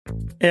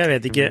Jeg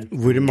vet ikke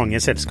hvor mange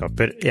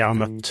selskaper jeg har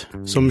møtt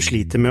som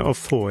sliter med å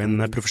få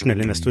inn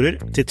profesjonelle investorer,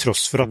 til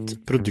tross for at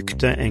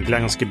produktet egentlig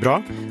er ganske bra,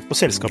 og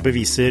selskapet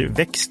viser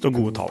vekst og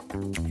gode tall.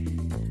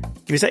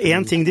 Hvis det er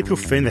en ting de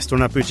proffe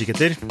investorene er på utkikk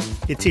etter,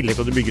 i tillegg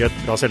til at du bygger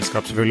et bra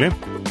selskap selvfølgelig,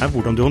 er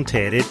hvordan du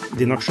håndterer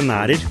dine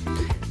aksjonærer,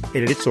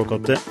 eller ditt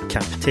såkalte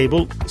cap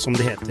table, som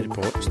det heter på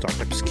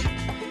startupsk.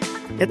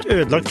 Et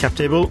ødelagt cap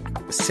table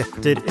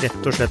setter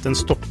rett og slett en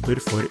stopper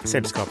for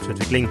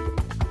selskapsutvikling.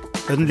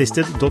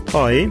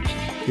 Unlisted.ai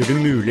gjør det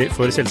mulig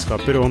for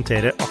selskaper å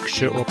håndtere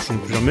aksje- og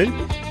opsjonsprogrammer,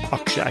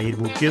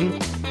 aksjeeierboken,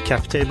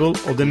 captable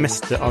og det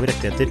meste av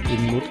rettigheter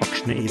inn mot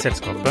aksjene i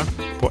selskapet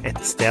på ett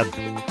sted.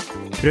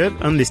 Prøv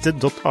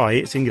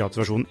Unlisted.ai sin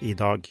gratisversjon i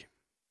dag.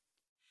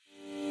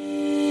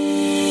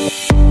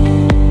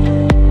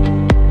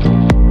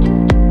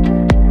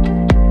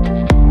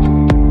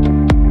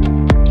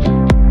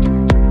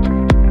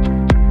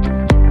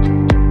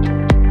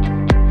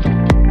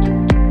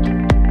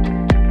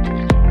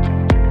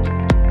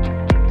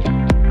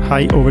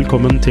 Hei og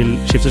velkommen til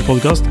Skifters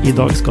podcast. I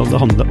dag skal det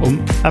handle om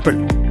Apple.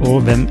 Og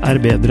hvem er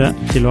bedre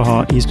til å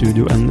ha i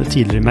studio enn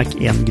tidligere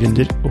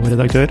Mac1-gründer og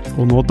redaktør,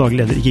 og nå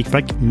daglig leder i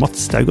Kickback,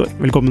 Mats Staugård.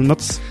 Velkommen,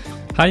 Mats.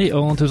 Hei,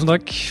 og tusen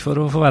takk for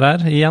å få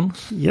være her igjen.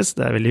 Yes,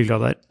 det er veldig hyggelig å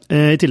ha deg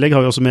her. I tillegg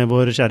har vi også med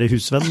vår kjære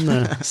husvenn,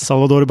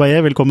 Salvador Baye.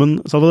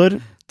 Velkommen,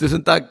 Salvador.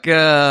 Tusen takk,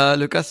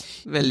 Lukas.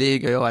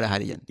 Veldig gøy å være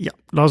her igjen. Ja,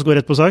 la oss gå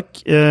rett på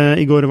sak.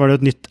 I går var det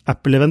et nytt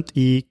Apple-event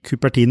i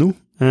Cupertino.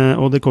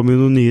 Og det kom jo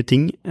noen nye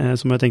ting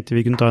som jeg tenkte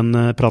vi kunne ta en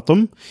prat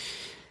om.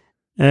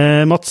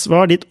 Mats, hva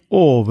er ditt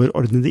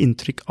overordnede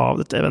inntrykk av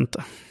dette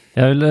eventet?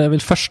 Jeg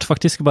vil først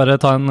faktisk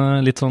bare ta en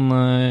litt sånn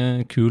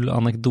kul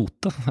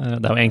anekdote.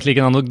 Det er jo egentlig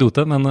ikke en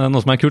anekdote, men noe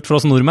som er kult for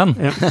oss nordmenn.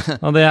 Ja.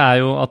 Og det er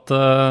jo at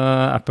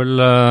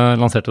Apple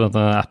lanserte dette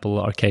Apple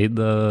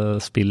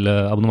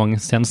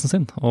Arcade-spillabonnementstjenesten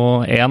sin.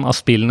 Og en av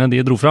spillene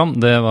de dro fram,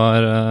 det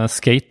var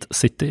Skate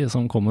City,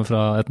 som kommer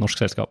fra et norsk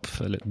selskap,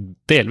 eller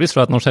delvis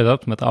fra et norsk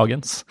selskap som heter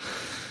Agens,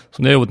 som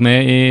de har jobbet med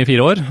i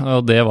 4 år.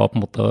 Og det var på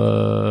en måte,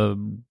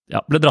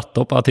 ja, ble dratt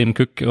opp av Tim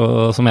Cook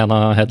som en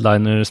av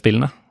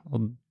headliner-spillene.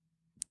 Og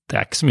det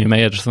er ikke så mye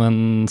mer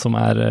som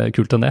er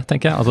kult enn det,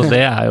 tenker jeg. Altså,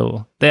 det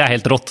er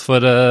helt rått for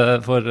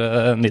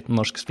 19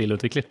 norsk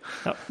spillutvikler.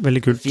 Ja,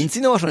 veldig kult. Finns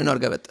innovasjon i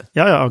Norge, vet du.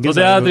 Ja, så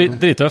det er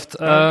drittøft.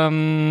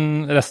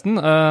 Resten,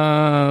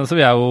 så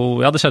vi ja,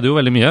 det skjedde jo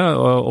veldig mye.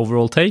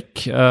 Overall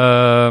take.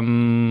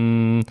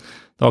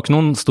 Det var ikke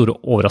noen store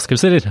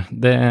overraskelser,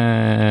 det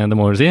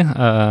må vi si.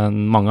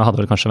 Mange hadde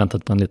vel kanskje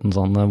ventet på en liten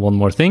sånn one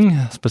more thing,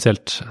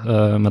 spesielt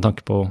med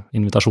tanke på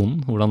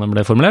invitasjonen, hvordan den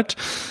ble formulert.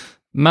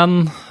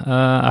 Men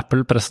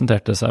Apple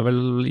presenterte seg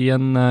vel i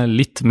en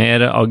litt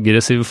mer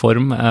aggressiv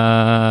form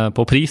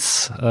på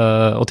pris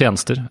og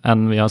tjenester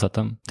enn vi har sett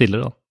dem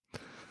tidligere, da.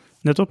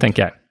 Nettopp.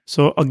 Tenker jeg.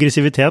 Så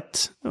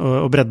aggressivitet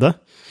og bredde.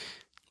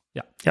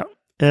 Ja.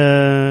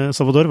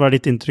 Salvador, hva er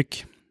ditt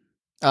inntrykk?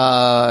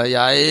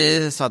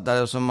 Jeg satt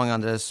der som mange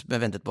andre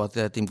ventet på at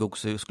Tim Cook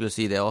skulle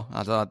si det også,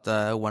 altså at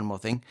one more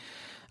thing.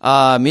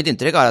 Mitt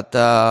inntrykk at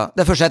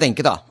det første jeg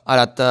tenker da,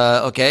 at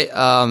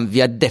vi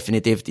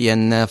definitivt i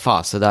en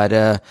fase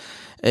der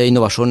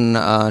innovasjon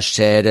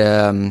skjer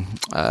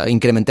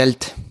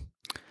inkrementelt.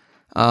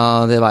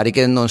 Det var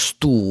ikke noen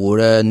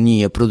store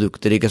nye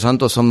produkter, ikke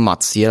sant? Og som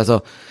Mats sier, altså,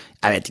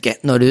 jeg vet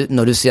ikke,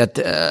 når du sier at,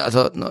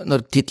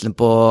 når titlen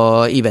på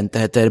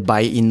eventet heter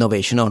By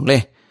Innovation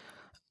Only.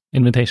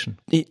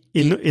 Invitation.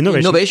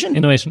 Innovation?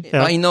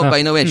 Ja. By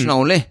Innovation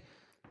Only.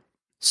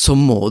 Så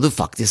må du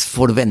faktisk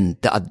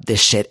forvente at det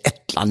skjer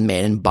et eller annet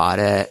mer enn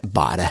bare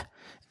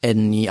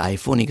en ny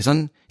iPhone, ikke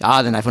sant?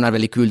 Ja, den iPhone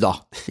veldig kul da.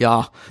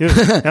 Ja,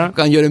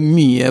 kan gjøre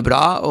mye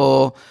bra,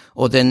 og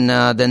den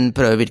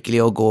prøver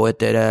virkelig å gå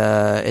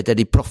etter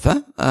de proffe,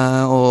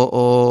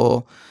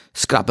 og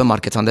skrape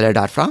markedsandeler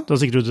derfra. Da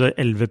sikkert du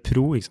 11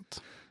 Pro, ikke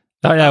sant?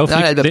 Ja, jeg er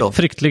jo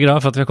fryktelig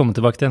glad for at vi har kommet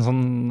tilbake til en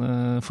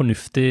sånn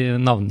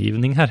fornuftig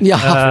navngivning her. Ja,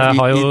 jeg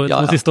har jo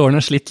de siste årene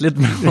slitt litt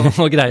med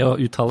å greie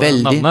å uttale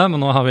navnet, men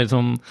nå har vi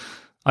liksom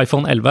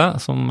iPhone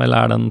 11, som vel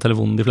er den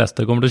telefonen de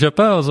fleste kommer til å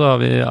kjøpe, og så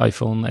har vi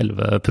iPhone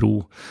 11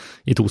 Pro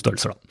i 2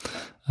 størrelser da,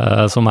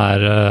 som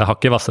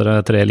hakket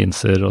hvassere, 3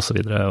 linser og så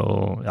videre,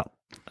 og ja,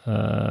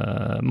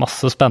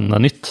 masse spennende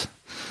nytt.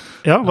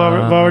 Ja, hva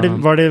var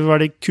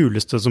det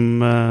kuleste som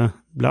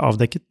ble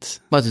avdekket?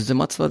 Hva synes du,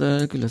 Mats, var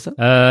det kuleste?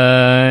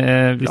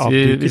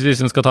 Hvis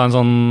vi skal ta en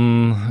sånn,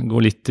 gå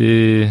litt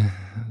i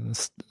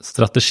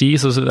strategi,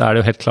 så er det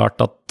jo helt klart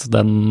at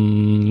den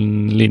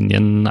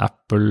linjen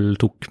Apple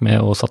tok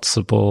med å satse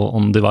på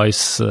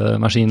on-device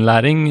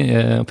maskinlæring,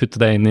 og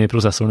putte det inn i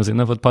prosessorene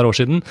sine for et par år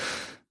siden,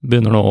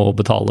 begynner nå å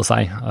betale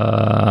seg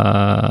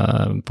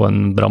på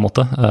en bra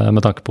måte,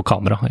 med tanke på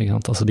kamera, ikke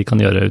sant? Altså de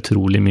kan gjøre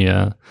utrolig mye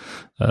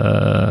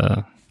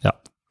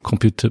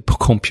computer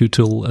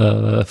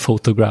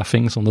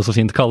photographing, som det så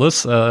fint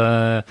kalles.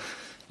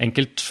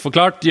 Enkelt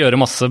forklart, gjøre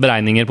masse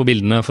beregninger på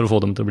bildene for å få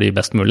dem til å bli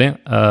best mulig,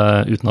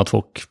 uten at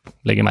folk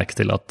legger merke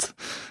til at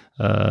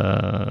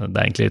det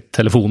er egentlig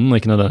telefonen og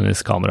ikke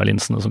nødvendigvis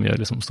kameralinsene som gjør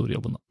liksom store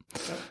jobben.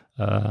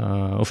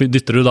 Og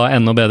dytter du da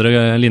enda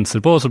bedre linser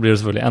på, så blir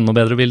det selvfølgelig enda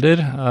bedre bilder.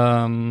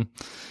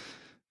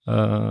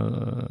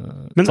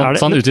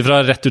 Sånn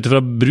rett ut ifra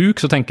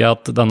bruk, så tenker jeg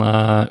at denne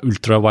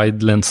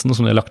ultra-wide-lensen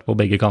som de har lagt på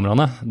begge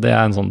kameraene, det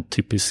en sånn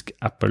typisk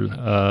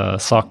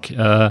Apple-sak.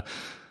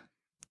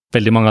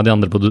 Veldig mange av de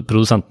andre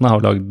produsentene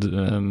har lagd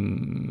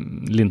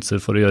linser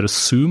for å gjøre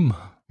zoom,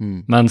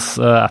 mens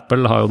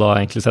Apple har jo da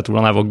egentlig sett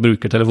hvordan iVoogue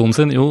bruker telefonen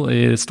sin, jo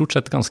i stort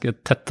sett ganske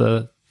tette.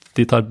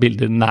 De tar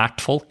bilder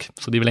nært folk,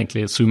 så de vil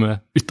egentlig zoome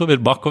utover,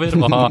 bakover,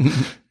 og ha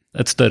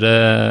et større,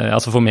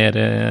 altså få mer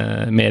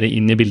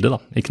inn i bildet da,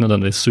 ikke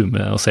nødvendigvis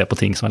zoome og se på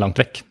ting som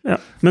langt vekk. Ja,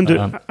 men du,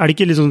 det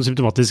ikke litt sånn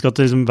symptomatisk at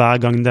liksom, hver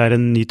gang det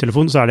en ny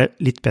telefon, så det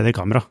litt bedre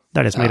kamera?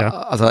 Det det som greia.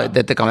 Altså,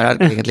 dette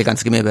kameraet egentlig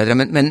ganske mye bedre,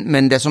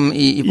 men det som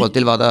i forhold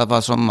til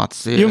hva som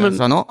Mats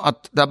sa nå,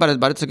 at det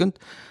bare et sekund,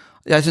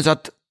 jeg synes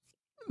at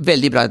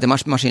veldig bra til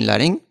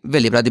maskinlæring,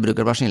 veldig bra de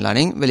bruker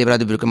maskinlæring, veldig bra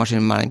de bruker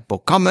maskinlæring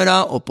på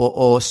kamera, og på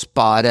å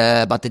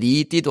spare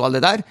batteritid og alt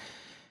det der.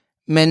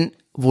 Men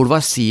hvor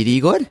var Siri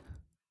i går?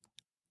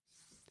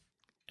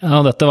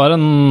 Ja, dette var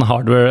en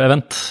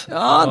hardware-event.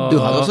 Ja, du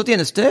hadde også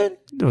tjenester.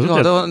 Det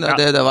var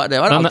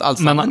alt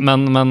sammen.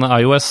 Men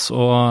iOS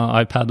og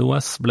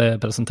iPadOS ble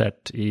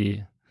presentert i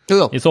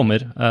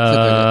sommer.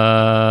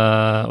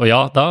 Og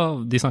ja,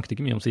 de snakket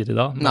ikke mye om Siri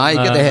da. Nei,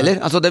 ikke det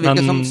heller. Altså, det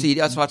virker som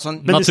Siri svart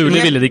sånn.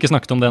 Naturlig ville de ikke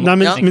snakket om det nå.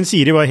 Nei, men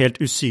Siri var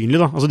helt usynlig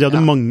da. Altså, de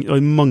hadde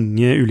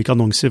mange ulike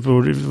annonser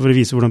for å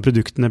vise hvordan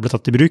produktene ble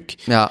tatt i bruk.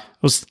 Ja.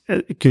 Og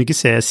jeg kunne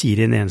ikke se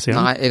Siri en eneste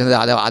gang. Nei, det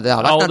har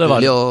vært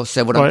naturlig å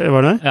se hvordan.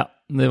 Var det? Ja.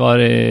 De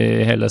var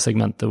i hele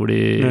segmentet hvor de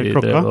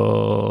drev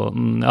og...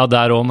 Ja,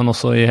 der også, men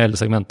også i hele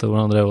segmentet hvor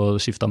de drev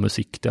og skiftet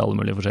musikk til alle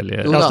mulige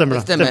forskjellige... Ja,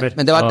 stemmer.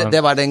 Men det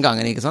var den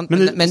gangen, ikke sant?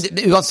 Men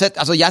uansett,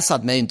 altså jeg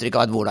satt med inntrykk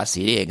av at hvor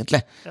Siri egentlig.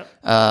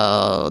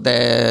 Det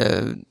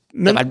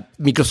var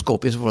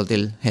mikroskopisk i forhold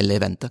til hele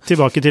eventet.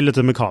 Tilbake til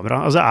dette med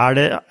kamera. Altså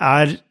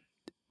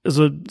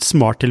altså,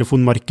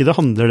 smarttelefonmarkedet,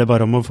 handler det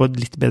bare om å få et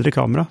litt bedre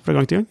kamera fra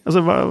gang til gang? Altså,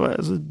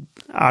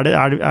 det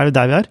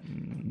der vi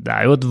Det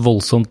jo et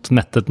voldsomt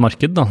mettet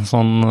marked da,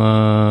 sånn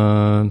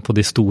på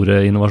de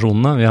store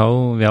innovasjonene. Vi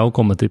har jo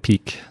kommet til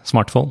peak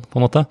smartphone, på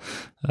en måte.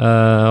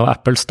 Og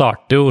Apple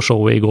startet jo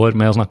showet i går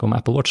med å snakke om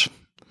Apple Watch,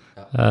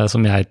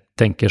 som jeg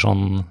tenker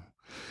sånn...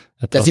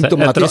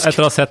 Etter å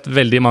ha sett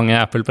veldig mange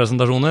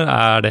Apple-presentasjoner,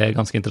 det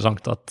ganske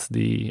interessant at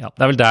det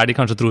vel der de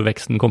kanskje tror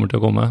veksten kommer til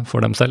å komme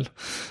for dem selv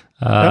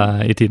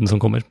i tiden som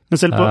kommer. Men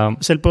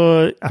selv på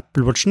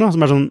Apple Watchen,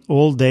 som sånn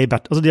all day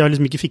battery, altså de har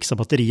liksom ikke fikset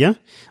batteriet,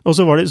 og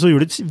så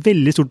gjorde de et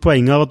veldig stort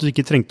poeng av at du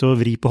ikke trengte å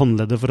vri på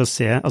håndleddet for å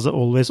se, altså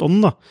always on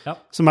da,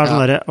 som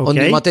sånn der, ok, og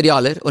nye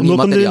materialer. Nå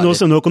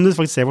kan du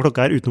faktisk se hvor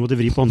klokka uten å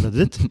måtte vri på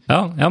håndleddet ditt.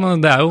 Ja,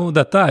 men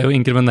dette jo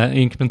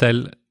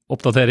inkrementell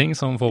oppdatering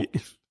som folk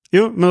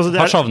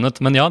har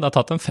savnet, men ja, det har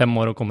tatt dem 5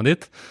 år å komme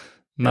dit.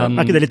 Men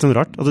ikke det litt sånn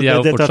rart? Altså,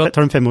 det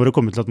tar dem 5 år å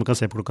komme til at man kan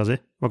se på klokka si,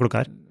 hva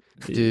klokka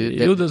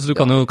Du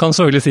kan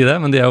selvfølgelig si det,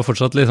 men de jo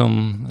fortsatt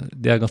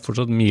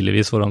fortsatt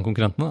milevis foran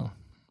konkurrentene.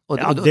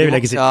 Det vil jeg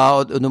ikke si. Ja,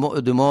 og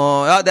du må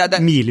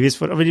milevis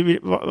for...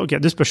 Ok,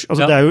 det spørs...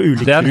 Altså, det jo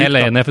ulike... Det en hel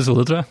egen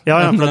episode, tror jeg. Ja,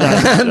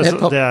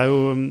 for det jo...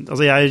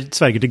 Altså, jeg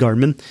sverger til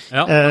Garmin.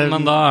 Ja,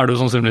 men da du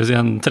sannsynligvis i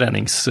en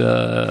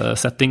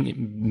treningssetting,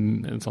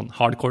 en sånn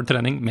hardcore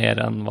trening,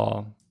 mer enn hva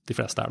de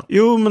fleste da.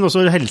 Jo, men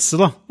også helse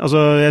da. Altså,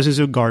 jeg synes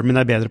jo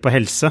Garmin bedre på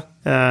helse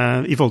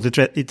i forhold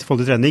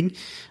til trening.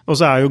 Og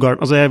så jo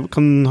Garmin... Altså, jeg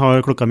kan ha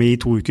klokka mi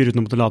i 2 uker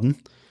uten å måtte lade den.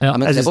 Ja,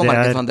 men se på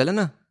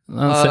markedsandelen,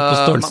 Se på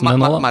størrelsen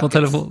din nå da,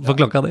 på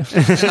klokka di.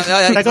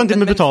 Jeg kan til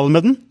og med betale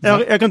med den.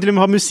 Jeg kan til og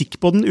med ha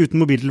musikk på den uten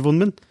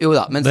mobiltelefonen min. Jo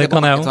da, men se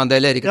på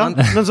markedsandeler, ikke sant?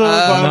 Men så,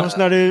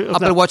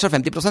 Apple Watch har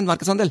 50%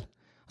 markedsandel.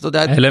 Så du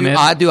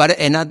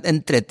en av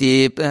 30,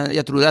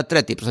 jeg tror det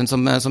 30%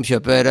 som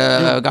kjøper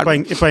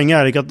Garmin.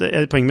 Poenget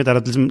mitt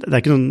at liksom, det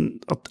ikke noen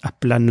at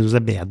Apple noe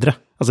som bedre.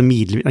 Altså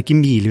det ikke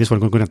milevis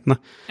foran konkurrentene.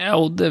 Ja,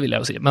 det vil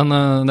jeg jo si, men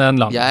det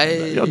en lang...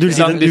 Du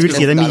vil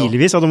si det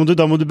milevis,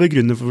 da må du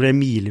begrunne for det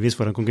milevis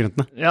foran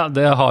konkurrentene. Ja,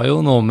 det har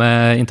jo noe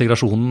med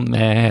integrasjonen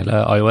med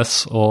hele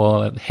iOS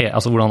og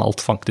altså hvordan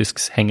alt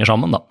faktisk henger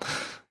sammen da.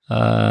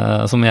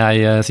 Som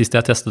sist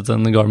jeg testet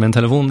en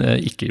Garmin-telefon,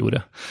 ikke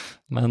gjorde.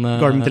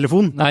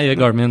 Garmin-telefon? Nei,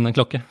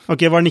 Garmin-klokke.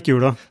 Ok, hva den ikke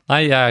gjorde da? Nei,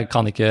 jeg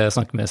kan ikke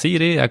snakke med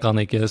Siri, jeg kan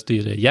ikke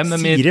styre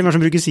hjemmet mitt. Hvem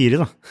som bruker Siri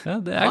da? Ja,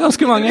 det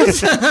ganske mange.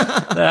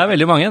 Det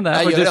veldig mange.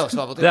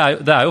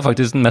 Det jo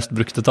faktisk den mest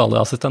brukte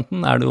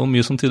taleassistenten, det jo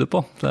mye som tyder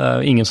på. Det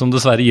jo ingen som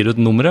dessverre gir ut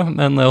numre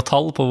og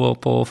tall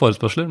på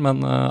forespørsler,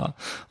 men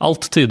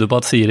alt tyder på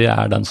at Siri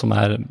den som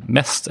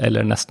mest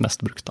eller nest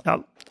mest brukt. Da. Ja.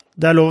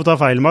 Det lov å ta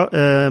feil,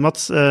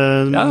 Mats.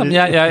 Ja,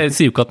 jeg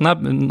sier jo ikke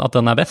at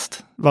den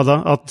best. Hva da?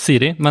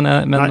 Siri,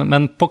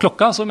 men på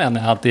klokka så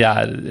mener jeg at de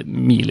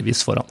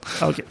milevis foran.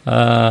 Okay.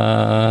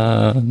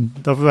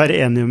 Da får vi være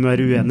enige om å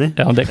være uenige.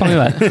 Ja, det kan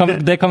vi være.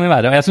 Det kan vi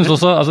være. Og jeg synes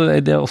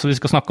også, vi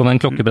skal snakke om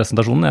den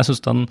klokkepresentasjonen, jeg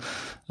synes den...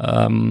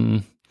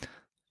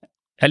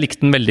 Jeg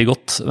likte den veldig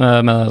godt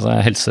med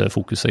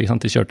helsefokuset, ikke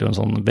sant? De kjørte jo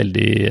en sånn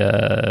veldig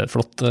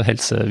flott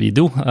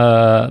helsevideo.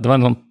 Det var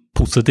en sånn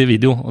positiv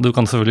video, og du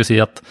kan selvfølgelig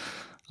si at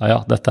ja,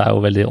 dette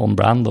jo veldig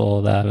on-brand,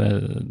 og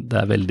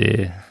det veldig,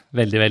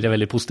 veldig, veldig,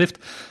 veldig positivt.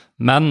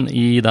 Men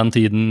i den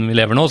tiden vi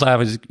lever nå, så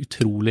jeg faktisk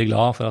utrolig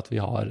glad for at vi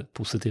har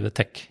positive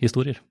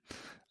tech-historier.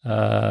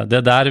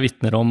 Det der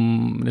vittner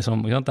om,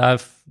 liksom,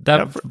 det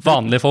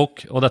vanlige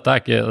folk, og dette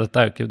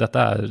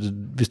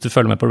hvis du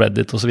følger med på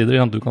Reddit og så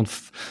videre, du kan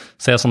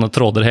se sånne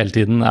tråder hele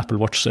tiden, Apple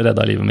Watch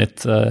reddet livet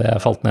mitt,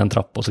 jeg falt ned en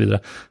trapp og så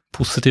videre.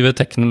 Positive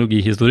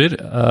teknologihistorier,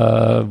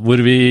 hvor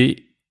vi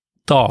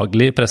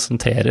daglig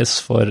presenteres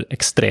for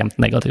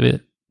ekstremt negative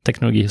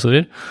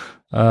teknologihistorier,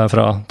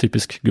 fra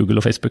typisk Google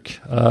og Facebook.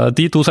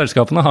 De to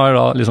selskapene har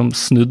da liksom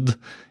snudd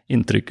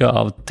inntrykket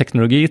av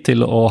teknologi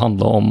til å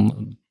handle om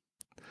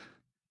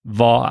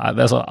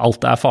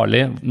alt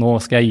farlig, nå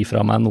skal jeg gi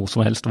fra meg noe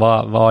som helst,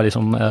 hva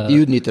liksom...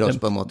 De utnytter oss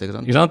på en måte,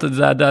 ikke sant?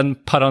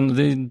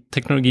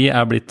 Teknologi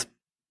blitt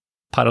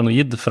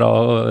paranoid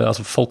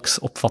altså folks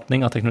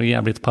oppfatning av teknologi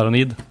blitt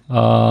paranoid,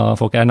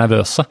 folk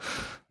nervøse,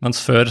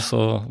 mens før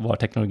så var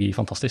teknologi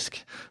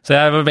fantastisk. Så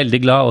jeg var veldig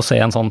glad å se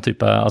en sånn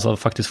type, altså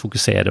faktisk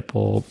fokusere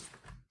på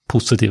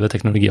positive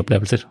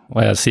teknologiopplevelser,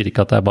 og jeg sier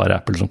ikke at det bare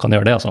Apple som kan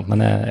gjøre det, altså,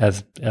 men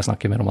jeg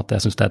snakker mer om at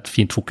jeg synes det et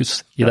fint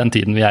fokus i den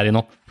tiden vi i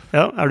nå.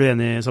 Ja, du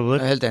enig,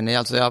 Salvador? Jeg helt enig,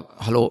 altså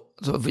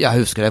jeg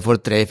husker det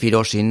for 3-4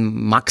 år siden,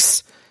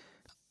 max.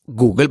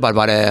 Google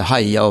bare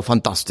heia og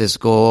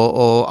fantastisk,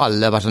 og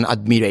alle var sånn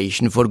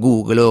admiration for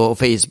Google og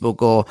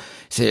Facebook, og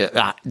så,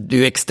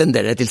 du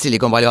ekstenderer det til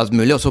Silicon Valley og alt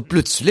mulig, og så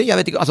plutselig, jeg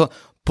vet ikke, altså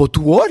på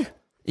 2 år,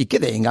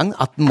 ikke det engang,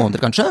 18 måneder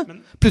kanskje,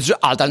 plutselig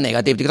alt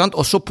negativt, ikke sant?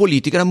 Også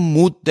politikere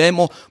mot dem,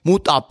 og mot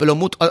Apple, og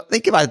mot,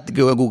 ikke bare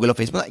Google og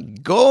Facebook,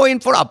 gå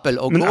inn for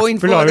Apple, og gå inn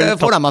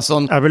for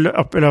Amazon. Apple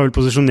har vel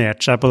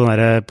posisjonert seg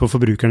på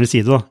forbrukernes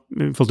side da,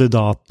 i forhold til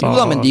data. Jo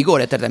da, men de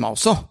går etter dem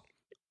også.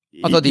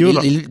 Altså,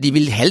 de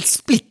vil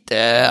helst splitte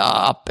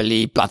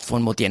Apple i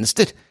plattform og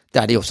tjenester, det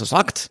har de også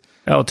sagt.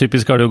 Ja, og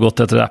typisk har det jo gått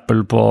etter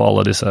Apple på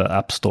alle disse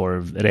App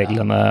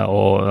Store-reglene,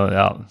 og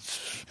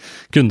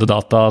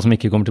kundedata som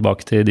ikke kommer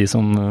tilbake til de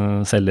som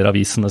selger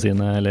avisene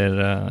sine, eller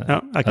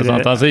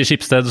altså i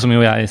Schibsted, som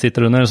jo jeg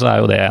sitter under, så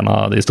jo det en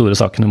av de store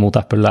sakene mot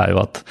Apple, jo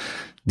at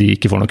de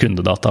ikke får noe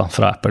kundedata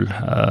fra Apple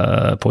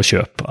på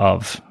kjøp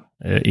av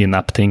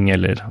in-app-ting,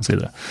 eller så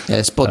videre.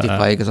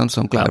 Spotify, ikke sant,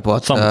 som klarer på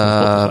at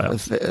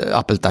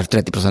Apple tar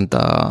 30%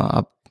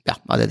 av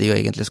det de jo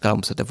egentlig skal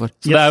omsette for.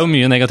 Så det jo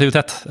mye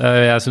negativitet.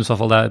 Jeg synes i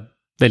hvert fall det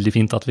veldig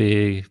fint at vi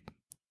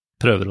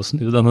prøver å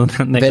snu denne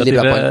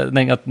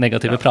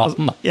negative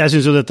praten. Da. Jeg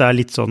synes jo dette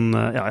litt sånn,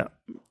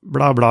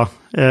 bla.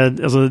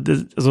 Altså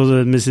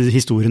med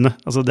historiene.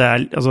 Altså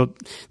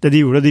det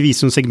de gjorde, de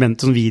viser en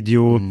segment, sånn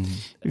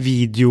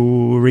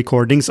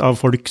video-recordings av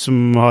folk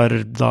som har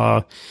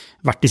da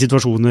vært i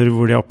situasjoner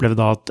hvor de har opplevd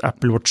da at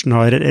Apple Watchen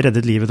har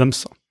reddet livet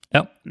deres.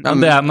 Ja,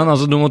 men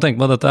altså, du må tenke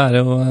på at dette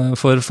jo,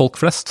 for folk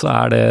flest,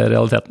 så det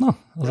realiteten da.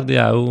 Altså, det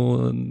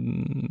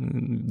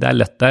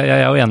lett,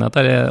 jeg jo enig i at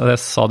og jeg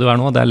sa det jo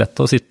nå, det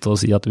lett å sitte og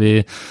si at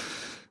vi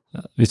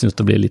synes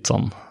det blir litt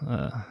sånn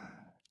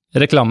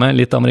reklame,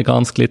 litt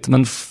amerikansk,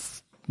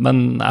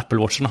 men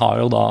Apple Watchen har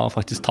jo da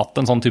faktisk tatt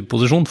en sånn type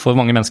posisjon for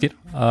mange mennesker.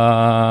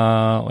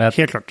 Og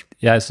helt klart.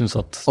 Jeg synes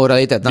at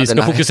vi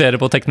skal fokusere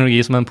på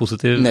teknologi som en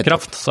positiv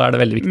kraft, så det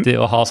veldig viktig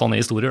å ha sånne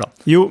historier da.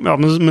 Jo,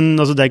 men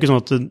altså, det ikke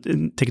sånn at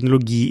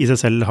teknologi i seg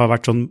selv har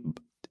vært sånn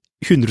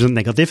 100%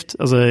 negativt.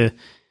 Altså,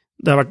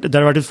 det har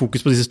vært et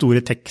fokus på disse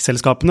store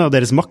tech-selskapene og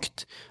deres makt,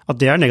 at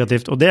det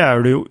negativt, og det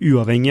det jo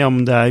uavhengig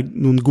om det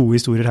noen gode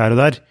historier her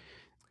og der.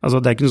 Altså,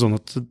 det ikke noe sånn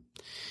at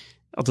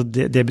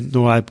det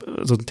nå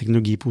sånn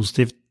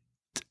teknologipositivt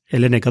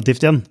eller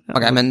negativt igjen.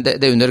 Ok, men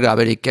det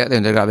undergraver ikke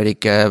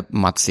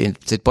Mats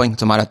sitt poeng,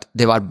 som at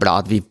det var bra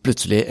at vi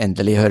plutselig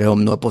endelig hører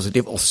om noe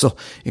positivt også,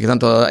 ikke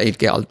sant? Og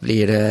ikke alt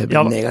blir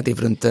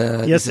negativt rundt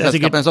disse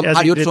selskapene som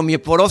har gjort så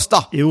mye for oss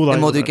da. Jo, da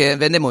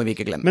det må vi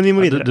ikke glemme. Men vi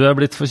må videre. Du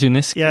blitt for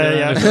kynisk.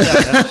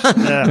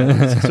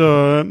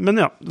 Men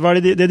ja,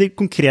 det de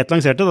konkret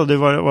lanserte da, det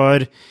var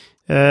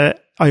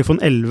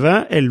iPhone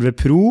 11, 11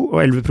 Pro og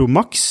 11 Pro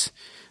Max,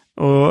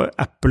 og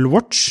Apple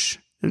Watch,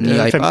 ny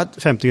iPad.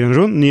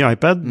 50-generasjon, ny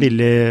iPad,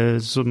 billig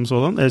som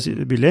sådan,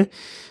 billig,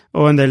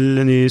 og en del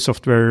nye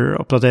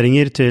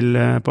software-oppdateringer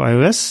på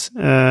iOS,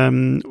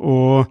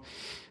 og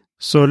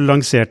så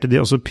lanserte de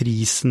også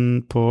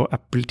prisen på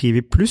Apple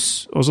TV+,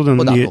 også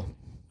den nye,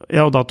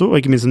 og dato, og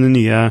ikke minst den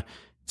nye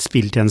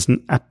spilltjenesten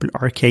Apple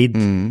Arcade.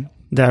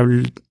 Det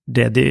vel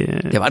det de...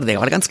 Det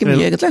var ganske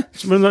mye, egentlig.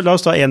 Men la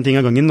oss ta en ting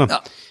av gangen,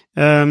 da.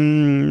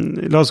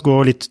 La oss gå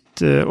litt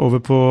over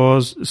på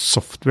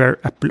software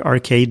Apple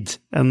Arcade,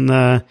 en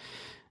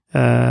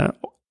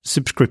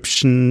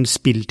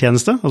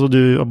subscription-spilltjeneste, altså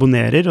du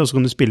abonnerer, og så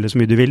kan du spille så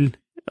mye du vil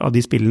av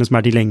de spillene som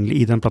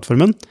tilgjengelige i den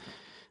plattformen.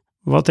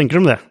 Hva tenker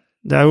du om det?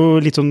 Det jo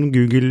litt sånn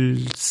Google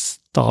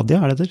Stadia,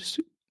 det der?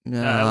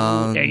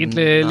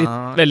 Egentlig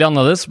veldig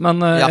annerledes,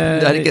 men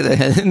det ikke det.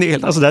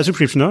 Altså det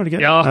subscription nå,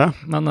 ikke? Ja,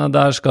 men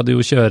der skal de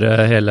jo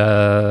kjøre hele,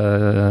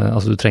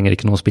 altså du trenger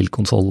ikke noe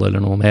spillkonsol eller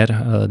noe mer,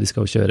 de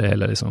skal jo kjøre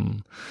hele liksom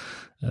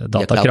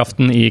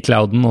datakraften i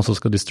clouden, og så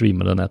skal de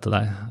streame det ned til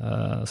deg,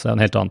 så det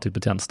en helt annen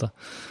type tjeneste.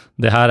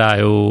 Det her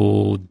jo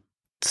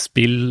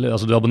spill,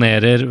 altså du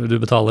abonnerer, du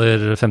betaler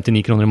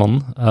 59 kroner i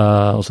måneden,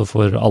 og så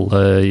får alle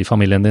i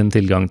familien din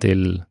tilgang til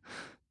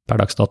per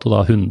dags dato da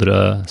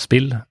 100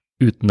 spill,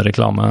 uten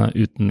reklame,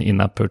 uten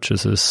in-app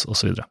purchases og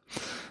så videre.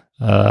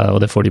 Og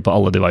det får de på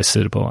alle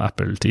devicer, på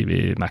Apple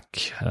TV, Mac,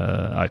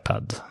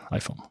 iPad,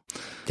 iPhone.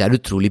 Det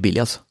utrolig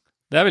billig, altså.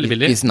 Det veldig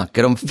billig. Vi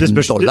snakker om $5.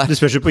 Det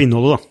spørs jo på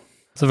innholdet da.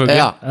 Selvfølgelig,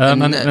 Ja,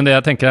 men det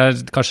jeg tenker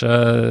kanskje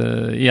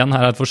igjen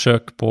her et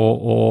forsøk på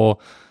å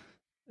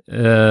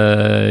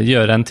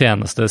gjøre en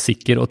tjeneste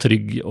sikker og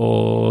trygg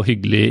og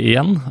hyggelig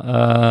igjen.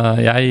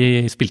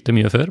 Jeg spilte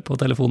mye før på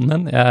telefonen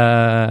din.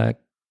 Jeg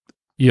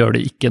gjør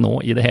det ikke nå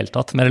i det hele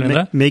tatt, mer eller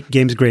mindre. Make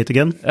games great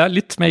again. Ja,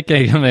 litt make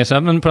games,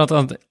 men på en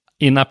måte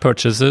in-app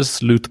purchases,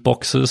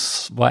 lootboxes,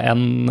 hva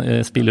enn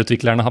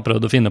spillutviklerne har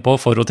prøvd å finne på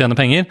for å tjene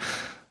penger,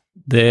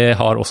 det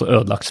har også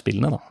ødelagt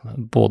spillene, da.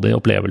 Både i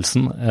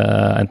opplevelsen,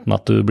 enten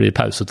at du blir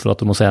pauset for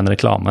at du må se en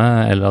reklame,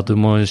 eller at du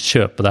må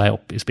kjøpe deg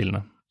opp i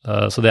spillene.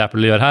 Så det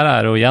Apple gjør her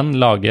er å igjen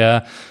lage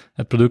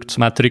et produkt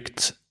som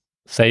trygt,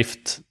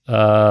 safe,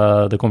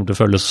 det kommer til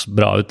å føles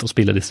bra ut å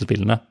spille disse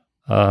spillene.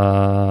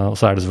 Og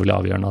så det selvfølgelig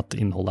avgjørende at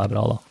innholdet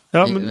bra da.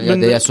 Ja,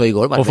 det jeg så i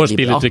går var og for veldig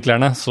bra.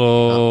 spillutviklerne, så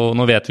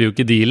nå vet vi jo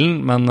ikke dealen,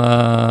 men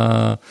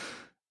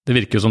det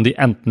virker jo som de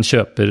enten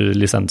kjøper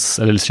lisens,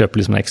 eller kjøper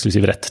liksom en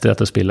eksklusiv rett til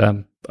dette spillet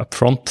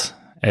upfront,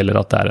 eller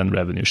at det en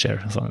revenue share.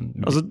 Altså,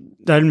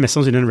 det mest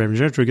sannsynlig en revenue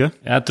share, tror du ikke det?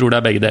 Jeg tror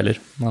det begge deler,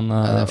 men,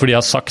 for de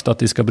har sagt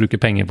at de skal bruke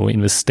penger på å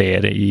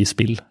investere i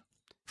spill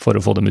for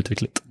å få dem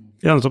utviklet.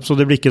 Ja, nettopp, så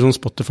det blir ikke sånn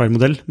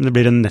Spotify-modell, men det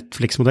blir en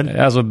Netflix-modell.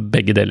 Ja, altså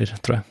begge deler,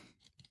 tror jeg.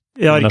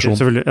 Ja, riktig,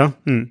 selvfølgelig, ja.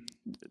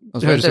 Og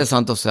så det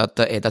interessant også at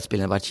et av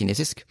spillene var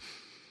kinesisk.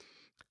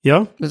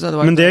 Ja,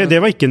 men det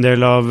var ikke en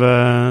del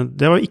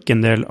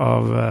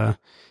av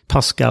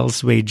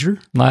Pascal's Wager.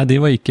 Nei,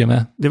 de var ikke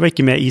med. Det var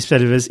ikke med i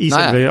selve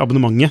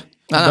abonnementet.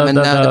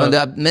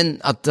 Men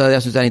at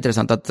jeg synes det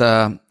interessant at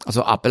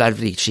altså Apple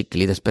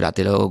skikkelig desperat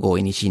til å gå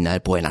inn i Kina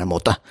på en eller annen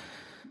måte.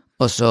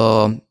 Og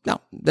så, ja,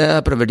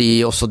 det prøver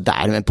de også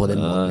der med på den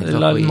måten.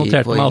 Jeg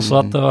noterte meg også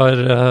at det var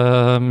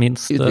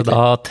minst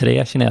da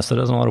 3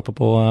 kinesere som var oppe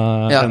på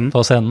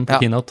scenen på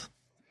Keynote.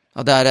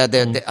 Ja,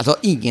 altså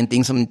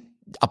ingenting som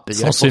Apple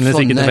gjør på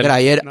sånne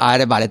greier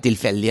bare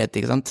tilfeldighet,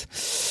 ikke sant?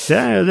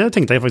 Det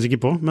tenkte jeg faktisk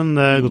ikke på, men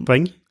det godt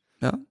poeng.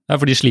 Ja,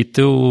 for de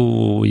sliter jo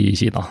i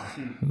Kina,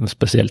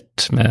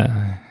 spesielt med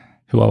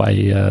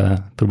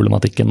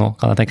Huawei-problematikken nå.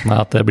 Kan jeg tenke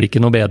meg at det blir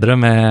ikke noe bedre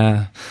med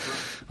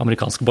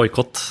amerikansk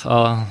boykott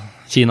av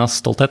Kinas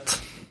stolthet.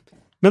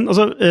 Men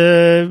altså,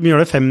 vi gjør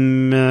det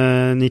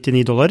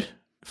 $599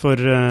 for...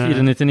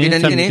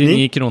 499,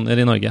 59 kroner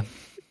i Norge.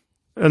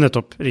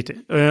 Nettopp, riktig.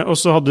 Og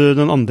så hadde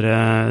den andre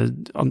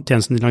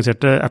tjenesten de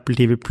lanserte, Apple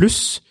TV+.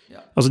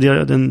 Altså,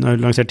 den har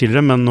lansert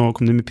tidligere, men nå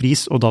kom de med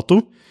pris og dato.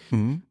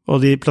 Og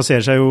de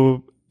plasserer seg jo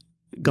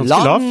ganske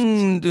lavt.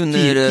 Langt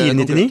under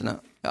 499?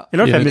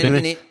 Eller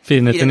 599?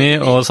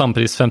 499 og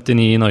sampris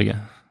 59 i Norge.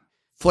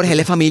 For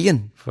hele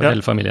familien. Hele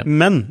familien.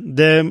 Men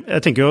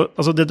jeg tenker jo,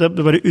 altså det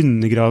bare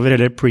undergraver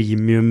hele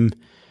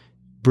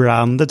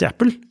premium-brandet til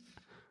Apple.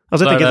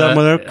 Altså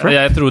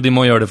jeg tror de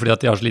må gjøre det fordi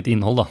at de har så litt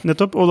innhold da.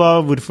 Nettopp, og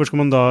da, hvorfor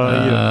skal man da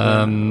gjøre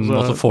det?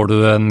 Og så får du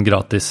en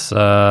gratis,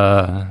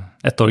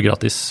 1 år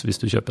gratis hvis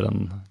du kjøper en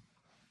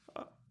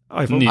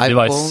ny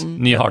device,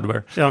 ny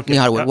hardware. Ja, okay. Ny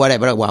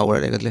hardware,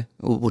 whatever, egentlig.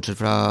 Bortsett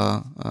fra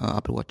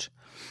Apple Watch.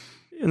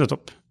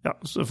 Nettopp, ja,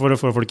 for å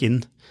få folk inn.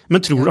 Men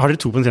har dere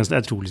tro på den tjenesten?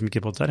 Jeg tror liksom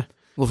ikke på det her.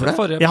 Hvorfor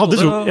det? Jeg hadde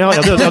tro. Jeg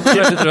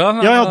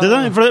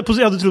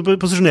hadde tro på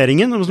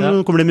posisjoneringen, og så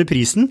kommer det med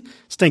prisen,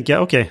 så tenker jeg,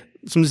 ok,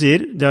 som du sier,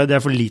 det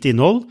for lite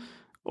innhold,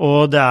 og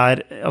det er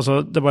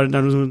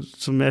noe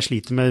som jeg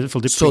sliter med.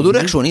 Så du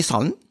reaksjonen i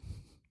salen?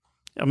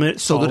 Ja, men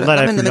salen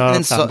der full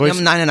av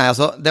fanboys. Nei,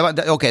 altså,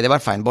 det var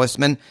fanboys,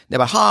 men det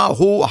var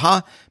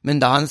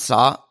men da han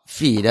sa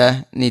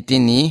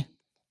 499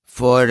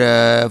 for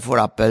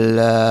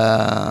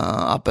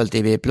Apple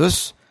TV+,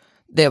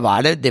 det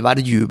var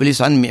jubel i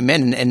salen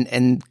med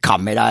en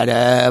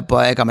kamera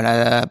på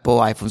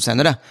iPhone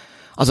senere.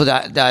 Altså,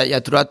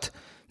 jeg tror at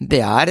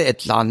det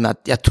et eller annet med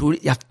at jeg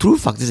tror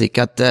faktisk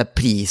ikke at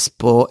pris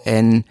på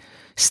en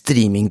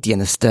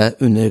streamingtjeneste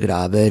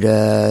undergraver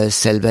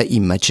selve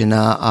imagen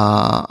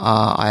av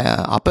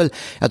Apple.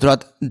 Jeg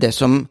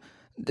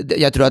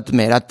tror at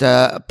mer at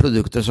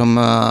produkter som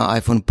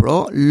iPhone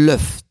Pro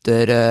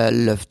løfter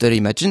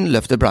imagen,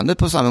 løfter brandet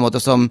på samme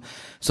måte som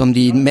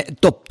de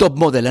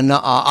toppmodellene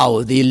av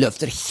Audi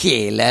løfter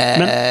hele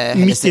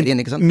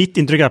serien, ikke sant? Mitt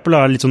inntrykk av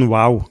Apple litt sånn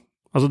wow.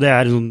 Altså det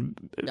sånn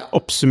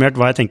oppsummert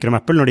hva jeg tenker om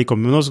Apple. Når de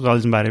kommer med noe, så skal det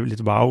liksom være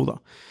litt wow da.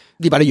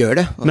 De bare gjør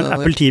det. Men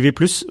Apple TV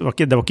Plus,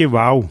 det var ikke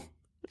wow.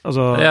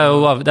 Altså, det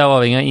er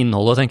avhengig av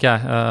innholdet, tenker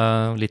jeg.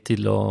 Litt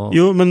til å...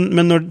 Jo,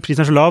 men når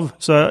prisen så lav,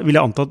 så vil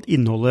jeg anta at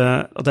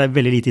det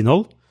veldig lite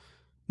innhold.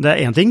 Det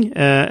en ting.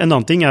 En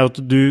annen ting jo at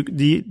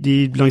de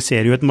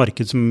lanserer jo et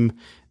marked som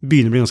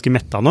begynner å bli ganske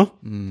mettet nå.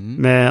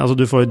 Altså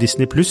du får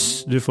Disney+,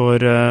 du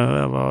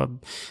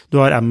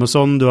har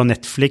Amazon, du har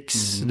Netflix,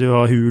 du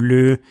har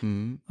Hulu,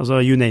 altså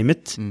you name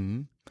it.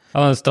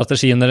 Ja,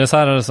 strategien deres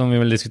her, som vi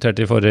vel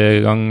diskuterte i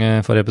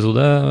forrige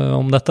episode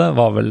om dette,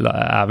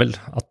 er vel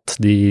at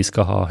de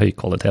skal ha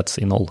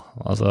høykvalitetsinnhold.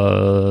 Altså,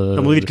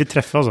 da må du virkelig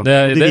treffe, altså.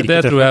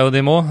 Det tror jeg jo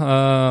de må.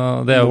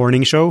 Det er jo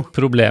Morning show.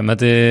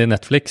 Problemet til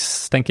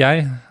Netflix, tenker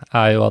jeg,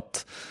 er jo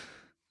at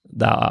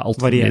det er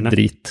alt for mye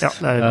drit. Ja,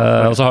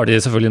 og så har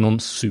de selvfølgelig noen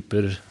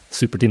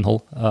supert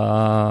innhold.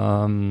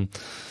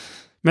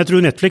 Men jeg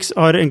tror Netflix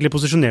har egentlig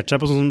posisjonert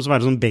seg på som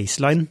være sånn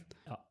baseline.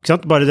 Ikke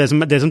sant? Bare det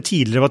som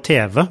tidligere var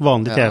TV,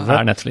 vanlig TV.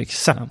 Er Netflix.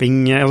 Zapping,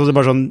 altså det er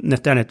bare sånn,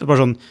 nettet er nettet,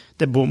 bare sånn,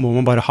 det må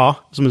man bare ha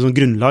som en sånn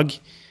grunnlag.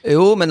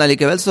 Jo, men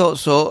allikevel så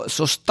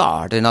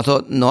starter den,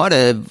 altså nå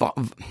det,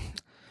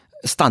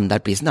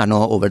 standardprisen nå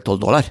over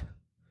 $12.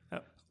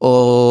 Ja.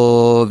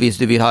 Og hvis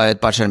du vil ha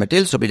et par skjermer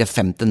til, så blir det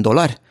 $15.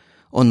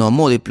 Og nå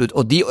må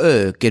og de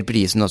øker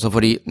prisen også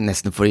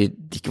nesten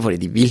ikke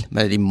fordi de vil,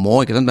 men de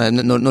må, ikke sant?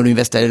 Men når du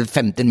investerer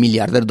 $15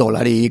 milliarder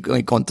i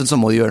content, så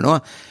må du gjøre noe.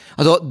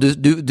 Altså,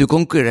 du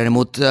konkurrerer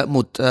mot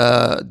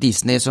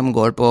Disney som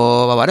går på,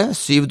 hva var det?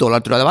 $7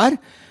 tror jeg det var,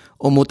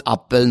 og mot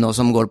Apple nå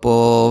som går på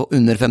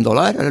under $5,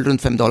 eller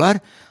rundt $5.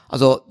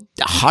 Altså,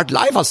 det er hard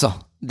life, altså.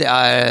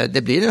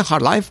 Det blir en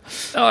hard life.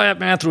 Ja,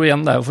 men jeg tror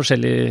igjen det er jo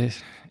forskjellig.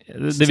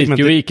 Det virker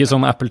jo ikke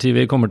som Apple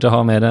TV kommer til å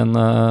ha mer enn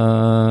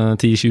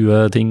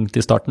 10-20 ting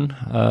til starten,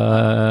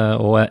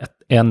 og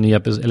en ny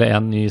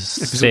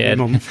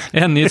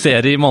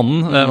serie i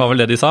måneden, det var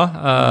vel det de sa.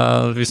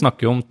 Vi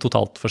snakker jo om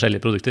totalt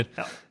forskjellige produkter,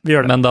 ja, vi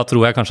gjør det. Men da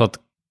tror jeg kanskje at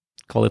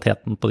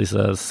kvaliteten på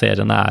disse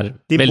seriene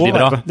veldig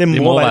bra. De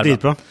må være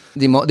dritbra.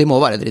 De må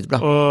være dritbra.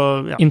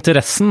 Og, ja.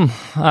 Interessen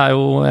er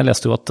jo, jeg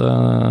leste jo at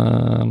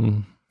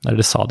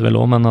det sa de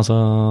vel også, men altså,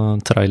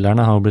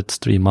 trailerne har jo blitt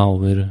streamet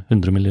over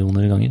 100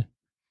 millioner ganger.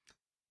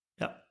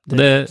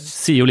 Det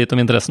sier jo litt om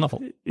interessen, i hvert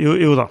fall.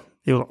 Jo da.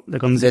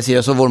 Det sier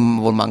også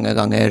hvor mange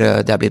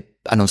ganger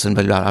annonsen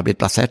har blitt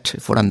plassert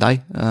foran deg.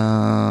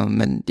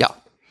 Men ja,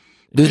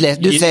 du ser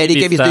det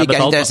ikke hvis du ikke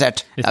er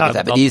interessert. Hvis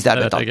det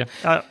er betalt.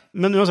 Ja,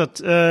 men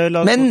uansett,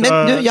 Men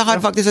jeg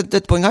har faktisk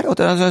et poeng her, og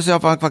det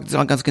er faktisk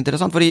ganske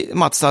interessant, fordi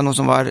Mats sa noe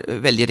som var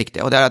veldig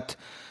riktig, og det er at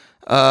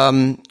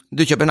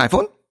du kjøper en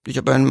iPhone, du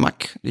kjøper en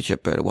Mac, du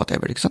kjøper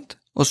whatever, ikke sant?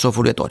 Og så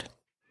får du et år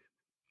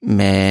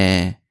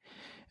med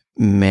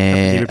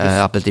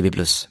Apple TV+.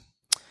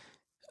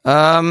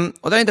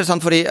 Og det er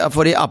interessant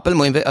fordi Apple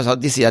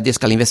de sier at de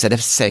skal investere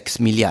 $6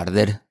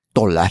 milliarder,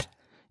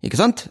 ikke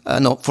sant?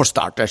 For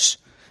starters,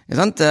 ikke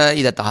sant?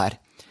 I dette her.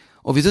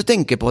 Og hvis du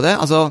tenker på det,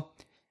 altså,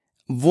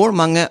 hvor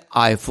mange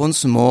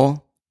iPhones må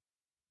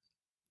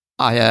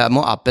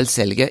Apple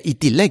selge i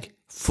tillegg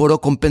for å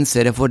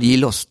kompensere for de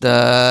loste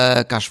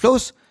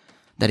cashflows?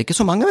 Det er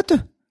ikke så mange, vet du.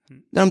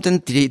 Det er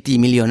omtrent 10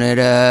 millioner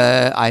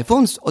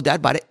iPhones, og det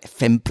er bare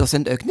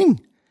 5%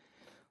 økning.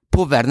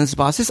 På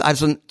verdensbasis det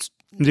sånn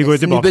de går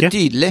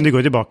ubetydelig.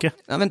 Tilbake.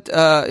 Ja,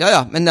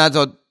 men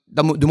altså,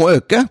 du må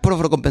øke for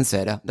å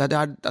kompensere.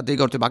 At de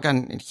går tilbake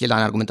en helt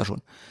annen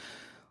argumentasjon.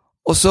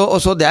 Og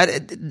så det er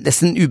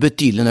nesten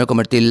ubetydelig når det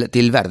kommer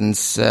til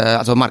verdens,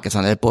 altså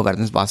markedsandel på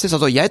verdensbasis.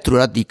 Altså, jeg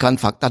tror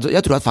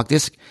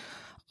faktisk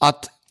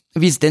at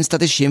hvis den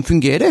strategien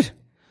fungerer,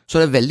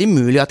 så det veldig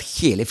mulig at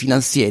hele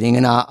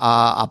finansieringen av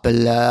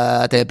Apple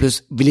TV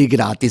Plus blir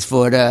gratis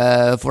for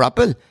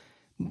Apple.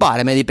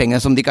 Bare med de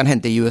pengene som de kan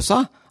hente i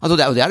USA. Altså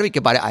det er jo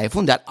ikke bare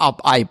iPhone, det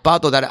er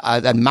iPad og det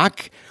er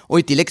Mac, og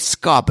i tillegg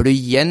skaper du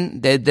igjen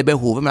det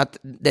behovet med at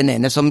den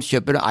ene som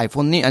kjøper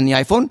en ny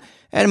iPhone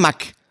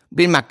Mac,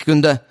 blir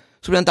Mac-kunde,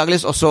 så blir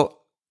antageligvis også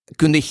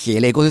kunde i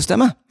hele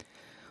ekosystemet.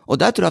 Og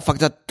der tror jeg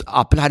faktisk at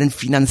Apple har en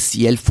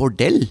finansiell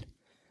fordel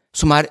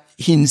som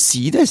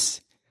hinsides,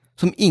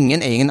 som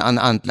ingen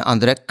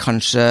andre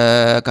kanskje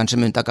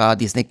med unntak av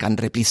Disney kan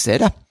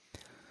replisere.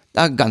 Det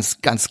er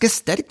ganske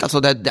sterkt,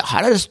 altså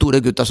her er det store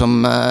gutter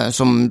som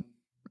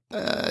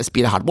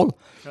spiller hardball.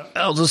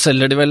 Ja, og så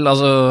selger de vel,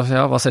 altså,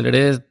 ja, hva selger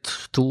de?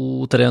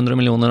 200-300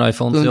 millioner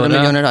iPhones i året. 200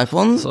 millioner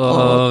iPhones. Så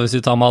hvis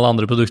vi tar med alle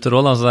andre produkter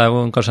også, så det er jo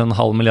kanskje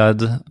 500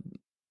 milliard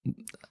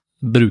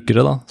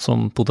brukere da,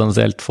 som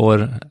potensielt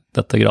får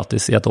dette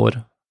gratis i et år,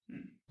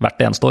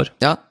 hvert eneste år.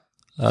 Ja.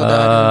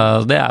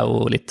 Det er jo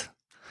litt.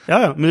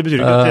 Ja, men det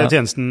betyr ikke at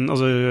tjenesten,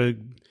 altså...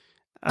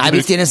 Nei,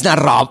 hvis tjenesten er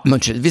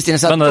hvis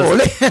tjenesten er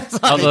dårlig, så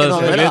er det ikke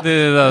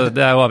noe.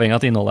 Det er jo avhengig av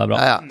at innholdet er bra.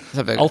 Ja,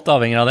 alt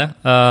avhenger av det,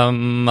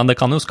 men det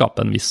kan jo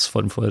skape en viss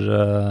form for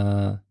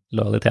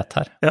lojalitet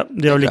her. Ja,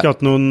 de har vel ikke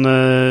hatt noen,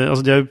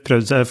 altså de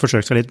har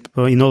forsøkt seg litt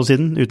på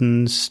innholdssiden,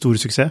 uten stor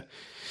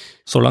suksess.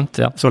 Så langt,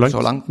 ja. Så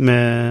langt.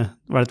 Med,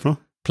 hva er det for noe?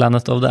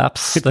 Planet of the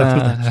Apps.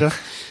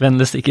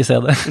 Vennligst ikke se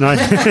det. Nei.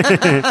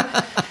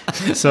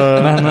 Så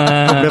vi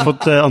har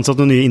fått ansatt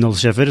noen nye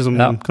innholdssjefer som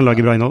kan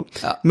lage bra innhold.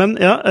 Ja. Men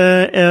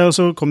og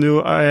så kom det jo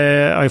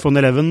iPhone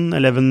 11,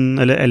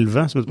 eller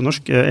 11 som heter på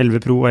norsk,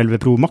 11 Pro og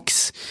 11 Pro Max.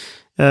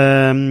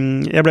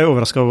 Jeg ble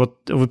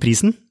overrasket over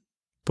prisen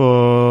på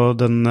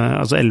den,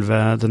 altså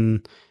 11, den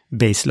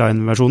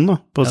baseline-versjonen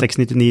da, på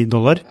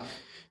 $699.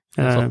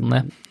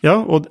 Ja,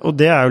 og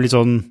det er jo litt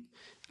sånn,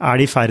 er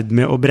de i ferd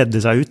med å bredde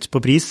seg ut på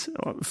pris,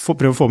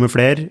 prøve å få med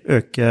flere,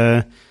 øke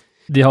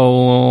De har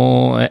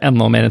jo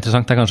enda mer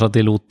interessant, det kanskje at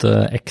de lot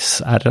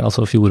XR,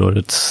 altså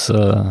fjorårets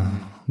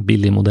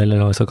billigmodell,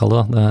 eller hva vi skal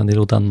kalle det, de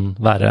lot den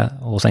være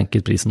og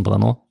senket prisen på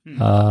den nå,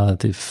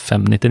 til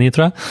 599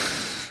 tror jeg,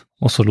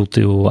 og så lot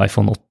de jo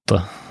iPhone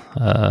 8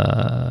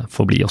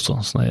 forbli også,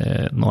 så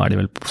nå de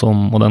vel som,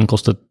 og den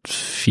kostet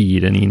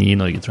 499 i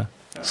Norge tror jeg.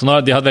 Så nå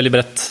har de hatt veldig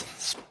bredt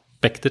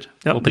spekter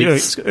og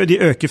pris. De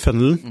øker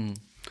funnelen,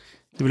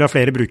 de vil ha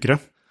flere brukere.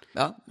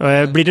 Ja.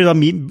 Blir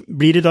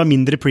det da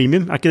mindre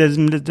premium? Er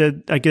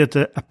ikke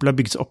dette Apple har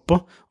bygd seg opp på,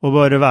 å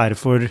bare være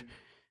for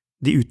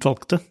de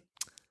utvalgte?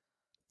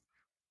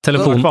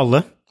 Telefonen. For alle?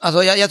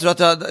 Altså, jeg tror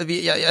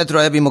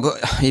at vi må gå,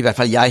 i hvert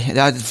fall jeg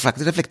har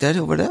faktisk reflektert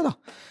over det da.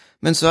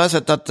 Men så har jeg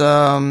sett at,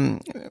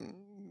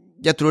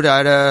 jeg tror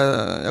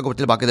jeg går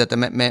tilbake til dette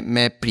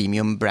med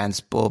premium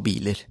brands på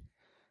biler.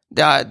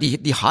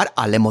 De har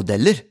alle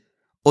modeller,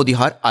 og de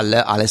har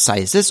alle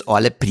sizes og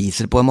alle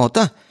priser på en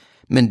måte.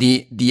 Men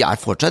de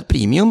fortsatt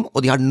premium,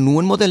 og de har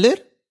noen modeller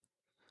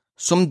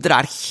som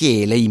drar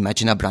hele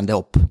imagen av brandet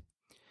opp.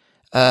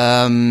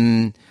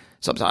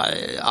 Som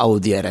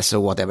Audi RS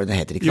og whatever det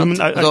heter, ikke sant?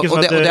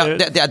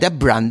 Det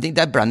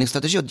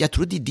branding-strategi, og jeg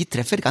tror de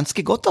treffer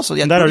ganske godt, altså.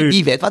 Jeg tror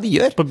de vet hva de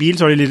gjør. På bil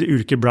så har de litt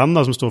ulike brand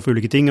da, som står for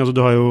ulike ting. Altså, du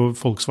har jo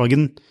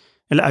Volkswagen,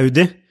 eller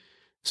Audi,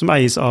 som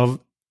eies av,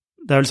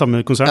 det vel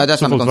samme konsern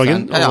som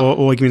Volkswagen,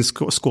 og ikke minst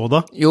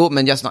Skoda. Jo,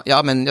 men jeg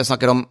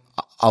snakker om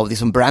Audi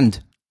som brand.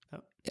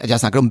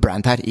 Jeg snakker om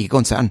brand her, ikke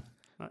konsern.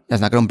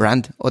 Jeg snakker om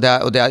brand, og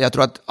jeg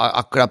tror at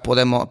akkurat på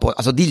dem,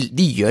 altså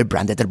de gjør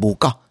brand etter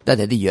boka, det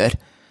det de gjør.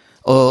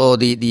 Og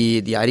de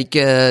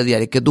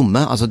ikke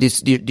dumme, altså de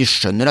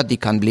skjønner at de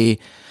kan bli,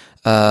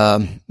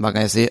 hva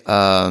kan jeg si,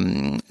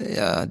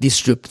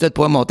 disrupted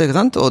på en måte, ikke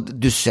sant? Og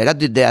du ser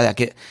at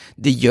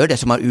de gjør det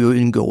som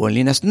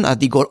uunngåelig nesten, at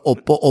de går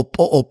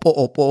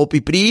opp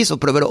i pris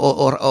og prøver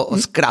å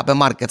skrape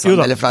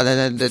markedsandeler fra det.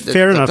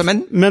 Fair enough,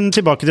 men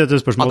tilbake til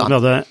dette spørsmålet vi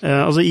hadde.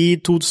 Altså i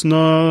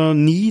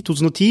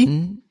 2009-2010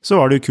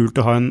 så var det jo kult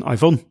å ha en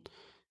iPhone.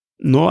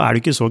 Nå det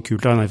ikke så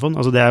kult å ha en iPhone,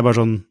 altså det bare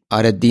sånn...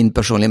 det din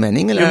personlige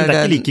mening, eller? Jo, men det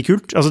ikke like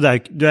kult, altså du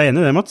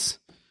enig i det,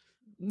 Mats?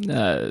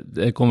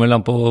 Det kommer vel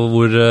an på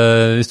hvor,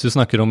 hvis du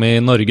snakker om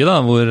i Norge da,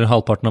 hvor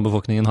halvparten av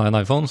befolkningen har en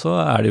iPhone, så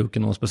det jo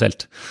ikke noe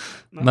spesielt.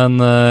 Nei. Men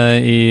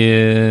i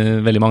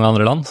veldig mange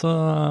andre land så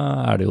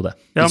det jo det.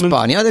 Ja, I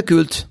Spania det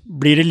kult.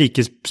 Blir det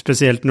like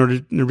spesielt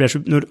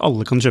når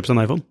alle kan kjøpe seg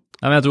en iPhone?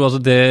 Ja, men jeg tror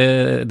altså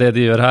det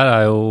de gjør her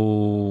jo...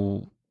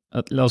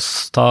 La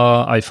oss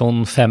ta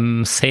iPhone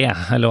 5C,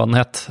 eller hva den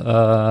het,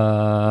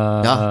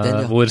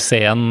 hvor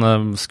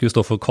C-en skulle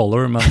stå for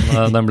color, men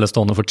den ble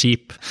stående for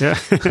cheap.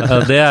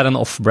 Det en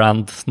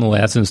off-brand, noe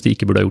jeg synes de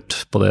ikke burde ha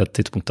gjort på det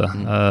tidspunktet.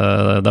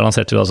 Der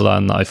lanserte vi altså da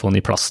en iPhone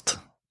i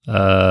plast,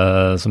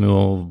 som jo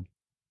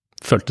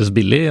føltes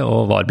billig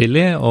og var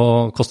billig,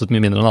 og kostet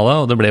mye mindre enn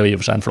alle, og det ble jo i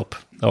og for seg en flopp.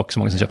 Det var ikke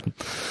så mange som kjøpte den.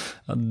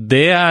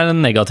 Det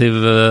en negativ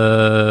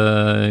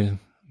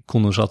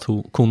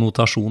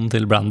konnotasjon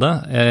til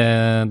brandet.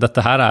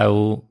 Dette her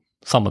jo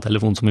samme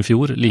telefon som i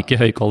fjor, like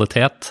høy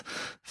kvalitet,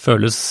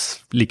 føles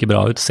like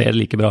bra ut, ser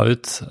like bra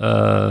ut,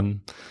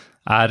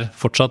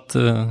 fortsatt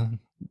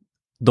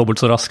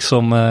dobbelt så rask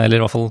som, eller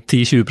i hvert fall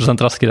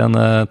 10-20% raskere enn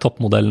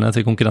toppmodellene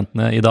til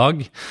konkurrentene i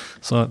dag.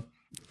 Så,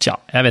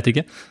 jeg vet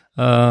ikke.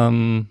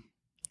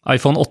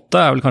 iPhone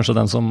 8 vel kanskje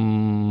den som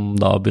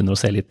da begynner å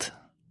se litt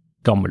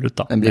gammel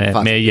ut da,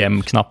 med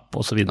hjem-knapp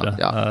og så videre.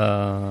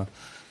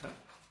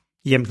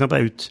 Hjemknapp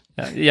ut.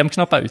 Ja,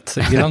 hjemknapp ut,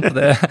 ikke sant?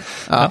 Det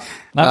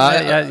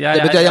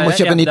betyr jeg må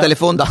kjøpe en ny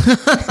telefon da.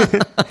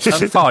 Det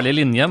en farlig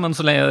linje, men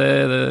så lenge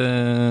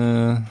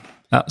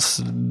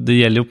det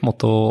gjelder jo på en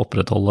måte å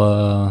opprettholde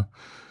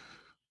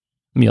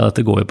mye av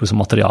dette går jo på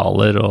liksom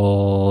materialer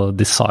og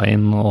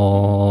design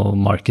og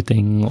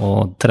marketing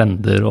og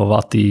trender og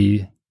at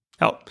de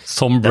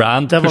som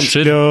brand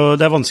pusher.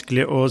 Det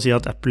vanskelig å si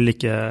at Apple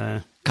ikke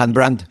kan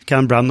brand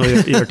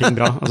og gjør ting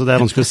bra. Altså det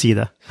vanskelig å si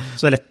det.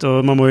 Så det lett,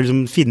 og man må jo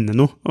liksom finne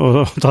noe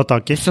å ta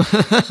tak i.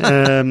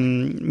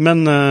 Men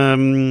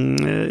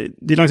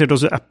de lanserte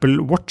også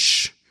Apple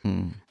Watch,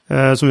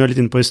 som vi var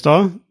litt inne på i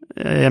sted.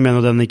 Jeg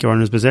mener den ikke var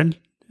noe spesiell.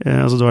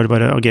 Altså da var det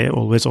bare,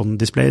 always on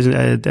display.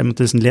 Jeg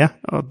måtte nesten le.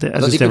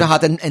 De kunne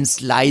hatt en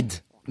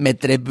slide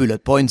med 3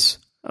 bullet points.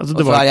 Altså,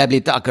 og så har jeg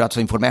blitt akkurat så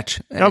informert.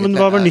 Ja, men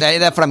hva var nytt?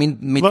 Det fra mitt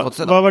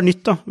måte. Hva var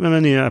nytt da, med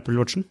den nye Apple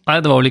Watchen? Nei,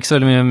 det var vel ikke så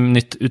veldig mye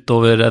nytt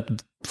utover et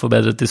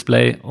forbedret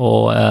display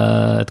og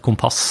et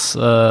kompass.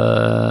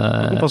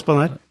 Kompass på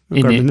den her?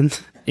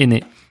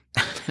 Inni.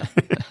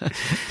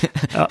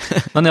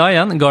 Men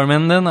igjen,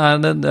 Garmin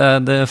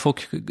din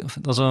folk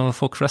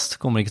flest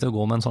kommer ikke til å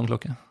gå med en sånn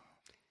klokke.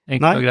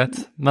 Enkelt og greit.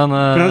 Men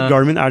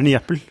Garmin den nye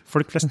Apple.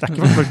 Folk flest, det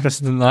ikke folk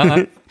flest.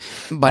 Nei.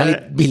 Bare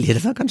litt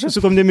billigere da, kanskje?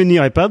 Så kom det med ny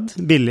iPad.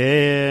 Billig,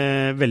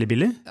 veldig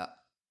billig. Ja.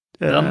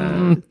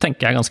 Den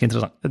tenker jeg ganske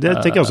interessant. Det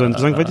tenker jeg også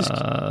interessant, faktisk.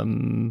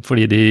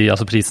 Fordi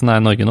prisen i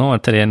Norge nå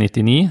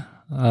 399,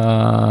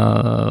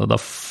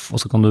 og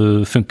så kan du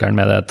funke den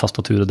med det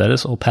tastaturet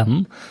deres og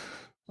pennen.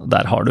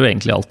 Der har du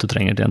egentlig alt du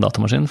trenger til en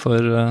datamaskin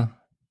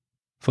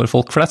for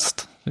folk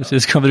flest, hvis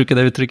vi skal bruke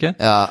det uttrykket.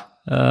 Ja,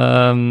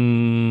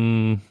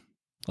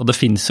 Og det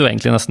finnes jo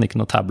egentlig nesten ikke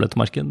noe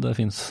tablet-marked, det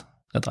finnes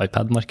et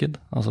iPad-marked.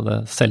 Altså det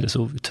selges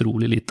jo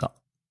utrolig lite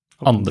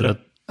andre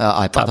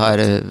iPad har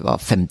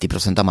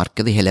 50% av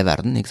markedet i hele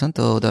verden, ikke sant?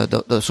 Og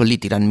det så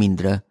litt grann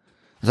mindre,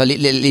 altså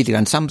litt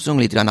grann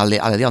Samsung, litt grann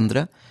alle de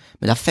andre,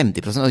 men det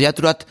 50%. Og jeg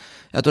tror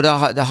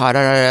det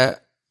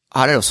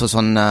her også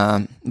sånn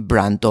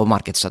brand- og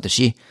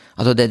markedsstrategi.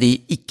 Altså det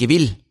de ikke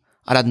vil,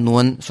 at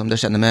noen, som det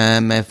skjønner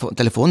med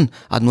telefonen,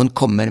 at noen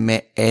kommer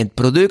med et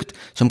produkt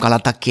som kan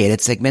attakkere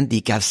et segment de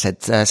ikke har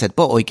sett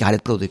på, og ikke har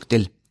et produkt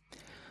til.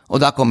 Og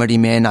da kommer de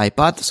med en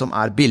iPad som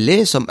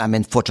billig, som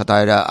men fortsatt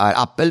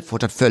Apple,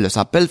 fortsatt føles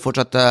Apple,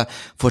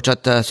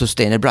 fortsatt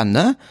sustainer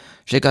brandet,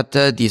 slik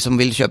at de som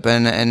vil kjøpe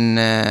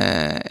en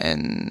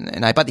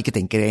iPad ikke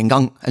tenker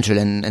engang,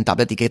 en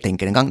tablet ikke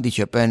tenker engang, de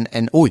kjøper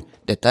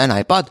dette en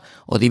iPad,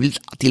 og de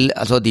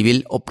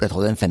vil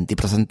opprettholde den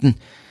 50%.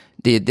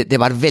 Det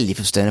var veldig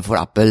frustrerende for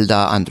Apple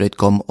da Android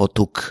kom og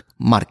tok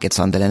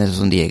markedsandelene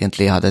som de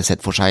egentlig hadde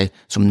sett for seg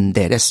som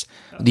deres.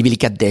 De vil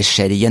ikke at det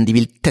skjer igjen, de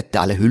vil tette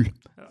alle hull.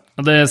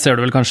 Det ser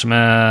du vel kanskje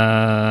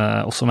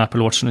også med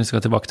Apple Watch når vi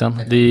skal tilbake til den.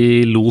 De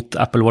lot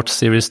Apple Watch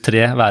Series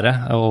 3 være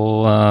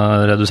og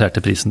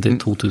reduserte prisen til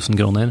 2000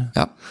 kroner.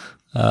 Ja.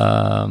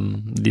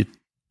 De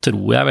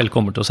tror jeg vel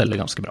kommer til å selge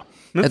ganske bra.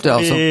 Men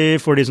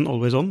får de sånn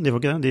always on? De får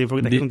ikke det? Det er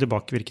ikke sånn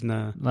tilbakevirkende...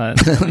 Nei.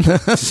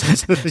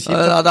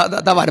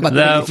 Da var det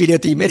bare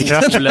 4 timer, ikke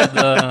sant?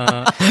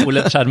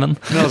 OLED-skjermen.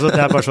 Altså,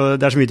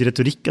 det er så mye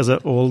retorikk, altså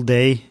all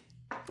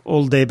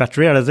day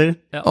battery, det til?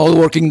 Ja. All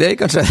working day,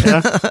 kanskje.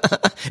 Ja.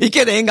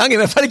 Ikke det engang, i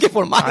hvert fall ikke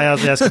for meg. Nei,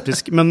 altså, jeg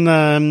skeptisk. Men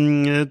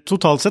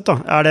totalt sett da,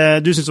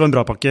 du synes det var en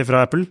bra pakke fra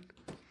Apple?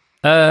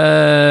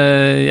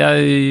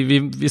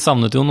 Vi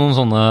savnet jo noen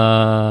sånne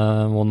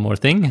one more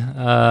thing.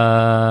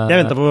 Jeg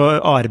ventet på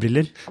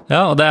AR-briller.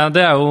 Ja, og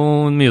det er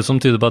jo mye som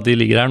tyder på at de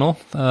ligger her nå,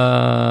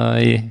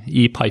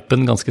 i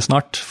pipen ganske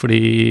snart,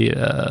 fordi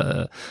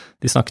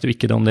de snakket jo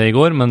ikke om det i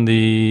går, men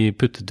de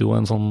puttet jo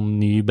en sånn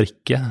ny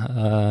brikke,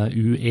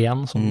 U1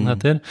 som den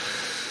heter,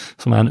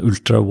 som en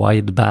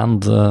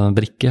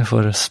ultra-wideband-brikke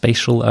for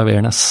spatial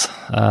awareness.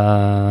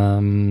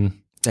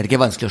 Det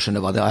ikke vanskelig å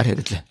skjønne hva det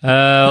egentlig.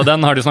 Og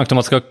den har de snakket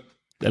om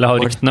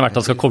har ryktene vært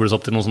at skal kobles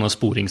opp til noen sånne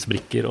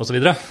sporingsbrikker og så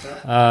videre.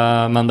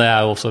 Men det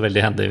er jo også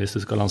veldig hendig hvis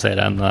du skal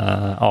lansere en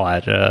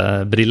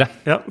AR-brille.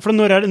 Ja, for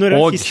når er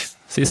og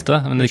siste,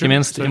 men ikke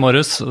minst, i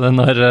morges,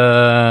 når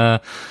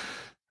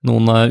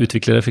noen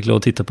utviklere fikk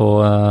lov å titte på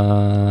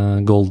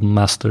Golden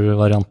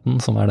Master-varianten,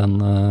 som den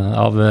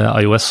av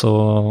iOS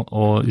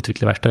og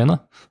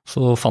utviklerverktøyene,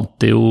 så fant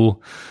de jo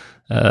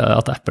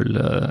at Apple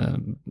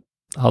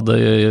hadde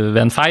ved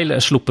en feil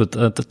sluppet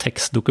et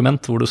tekstdokument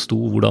hvor det sto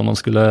hvordan man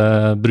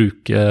skulle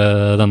bruke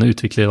denne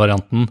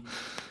utviklervarianten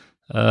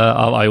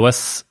av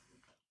iOS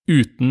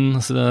uten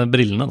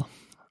brillene. Da.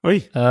 Oi.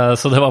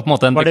 Så det var på en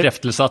måte en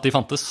bekreftelse at de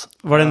fantes.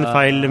 Var det en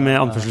feil med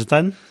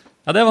anførselstegn?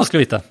 Ja, det er vanskelig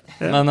å vite,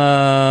 men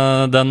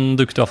den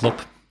dukket i hvert fall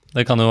opp.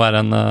 Det kan jo være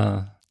en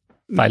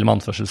feil med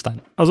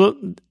anførselstegn. Altså,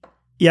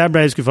 jeg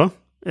ble skuffet,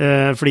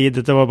 fordi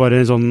dette var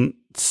bare sånn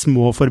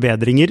små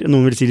forbedringer,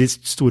 noen vil si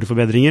litt store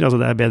forbedringer, altså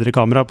det er bedre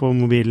kamera på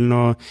mobilen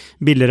og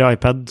billigere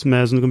iPad som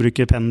du kan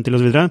bruke pennen til og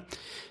så videre.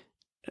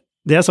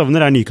 Det jeg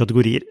savner nye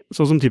kategorier,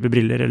 sånn som type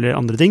briller eller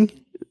andre ting,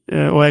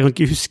 og jeg kan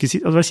ikke huske,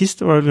 det var sist,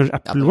 det var kanskje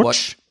Apple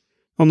Watch,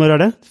 og når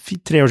det?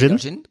 3 år siden?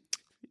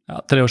 Ja,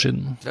 3 år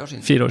siden. 4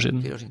 år siden.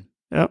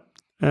 Ja,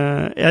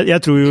 jeg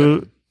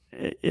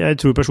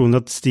tror personlig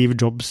at Steve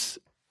Jobs,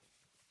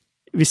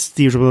 hvis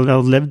Steve Jobs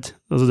hadde levd,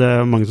 altså det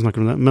er mange som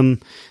snakker om det, men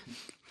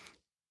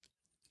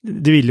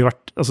det ville jo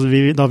vært, altså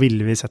da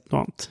ville vi sett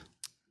noe annet.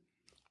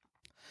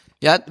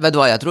 Ja, vet du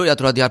hva jeg tror? Jeg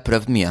tror at de har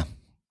prøvd mye.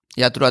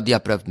 Jeg tror at de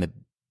har prøvd med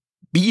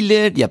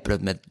biler, de har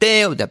prøvd med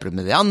det, og de har prøvd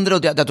med det andre,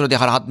 og jeg tror at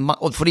de har hatt,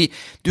 og fordi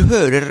du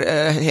hører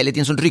hele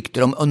tiden sånn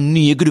rykter om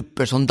nye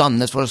grupper som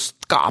dannes for å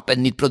skape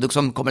et nytt produkt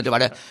som kommer til å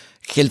være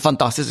helt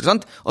fantastisk, ikke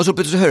sant? Og så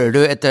plutselig hører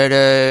du etter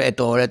et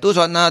år,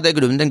 sånn at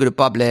den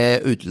gruppa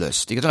ble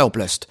utløst, ikke sant,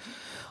 oppløst.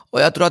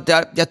 Og jeg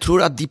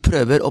tror at de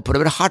prøver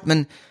hardt,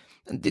 men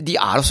de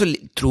også,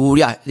 tror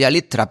jeg, de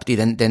litt trappet i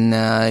den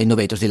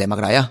innovators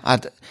dilemma-greia,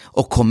 at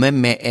å komme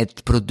med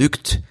et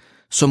produkt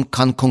som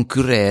kan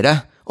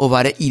konkurrere og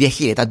være i det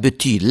hele tatt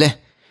betydelig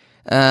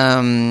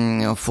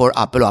for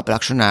Apple og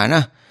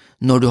Apple-aksjonærene,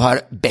 når du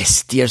har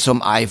bestier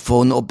som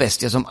iPhone og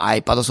bestier som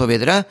iPad og så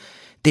videre,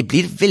 det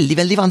blir veldig,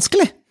 veldig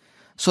vanskelig.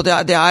 Så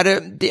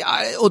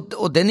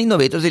og den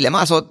innovators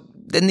dilemma, altså,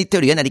 den i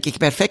teorien ikke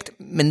perfekt,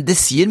 men det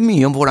sier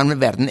mye om hvordan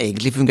verden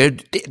egentlig fungerer.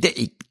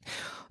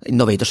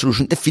 Innovator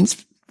solution, det finnes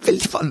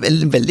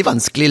veldig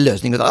vanskelige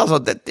løsninger. Altså,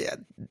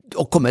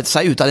 å komme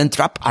seg ut av den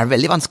trap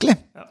veldig vanskelig.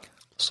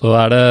 Så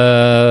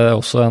det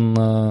også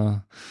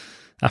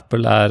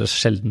Apple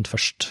sjelden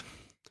først.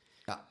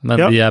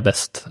 Men de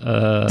best.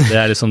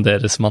 Det liksom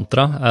deres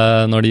mantra.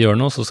 Når de gjør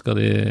noe, så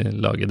skal de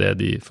lage det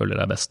de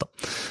føler best.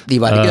 Da. De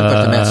var ikke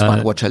første med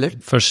smartwatch heller?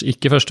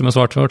 Ikke første med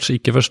smartwatch,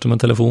 ikke første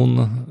med telefon.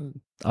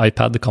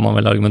 iPad kan man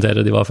vel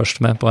argumentere de var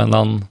først med på en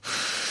eller annen...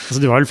 Altså,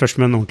 de var vel først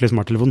med en ordentlig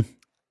smarttelefon?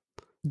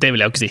 Det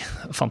vil jeg jo ikke si.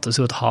 Det fantes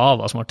jo et hav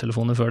av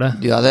smarttelefoner før det.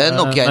 Ja, det er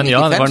Nokia 95 det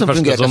var den som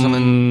fungerte som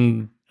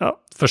en...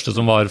 første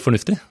som var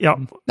fornuftig. Ja,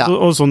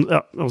 og sånn,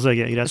 også er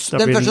det greit.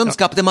 Den første som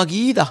skapte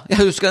magi, da.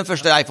 Jeg husker den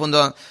første iPhone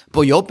da,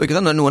 på jobb, ikke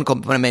sant? Når noen kom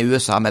med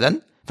USA med den,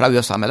 fra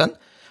USA med den.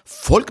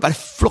 Folk bare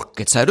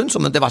flokket seg rundt,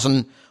 som det var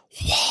sånn,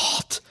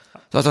 what?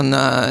 Det var sånn,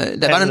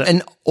 det var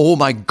en oh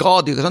my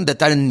god, ikke sant?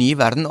 Dette er en ny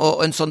verden,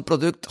 og en sånn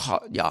produkt,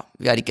 ja,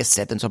 vi har ikke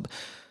sett en sånn...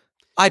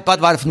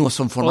 iPad var noe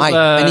som for meg,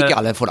 men ikke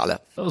alle for alle.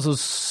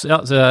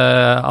 Så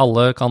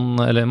alle kan,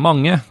 eller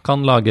mange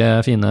kan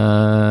lage fine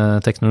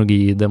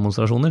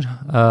teknologidemonstrasjoner,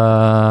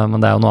 men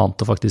det er jo noe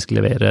annet å faktisk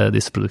levere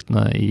disse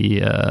produktene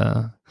i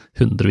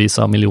hundrevis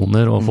av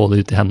millioner og få det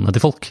ut i hendene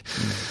til folk.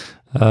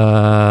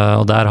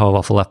 Og der har i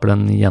hvert fall Apple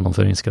en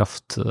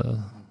gjennomføringskraft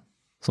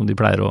som de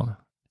pleier å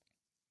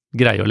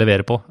greie å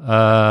levere på.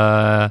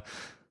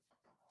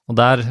 Og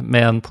der,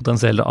 med en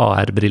potensiell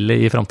AR-brille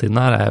i fremtiden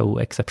her, er jeg jo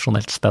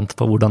eksepsjonelt spent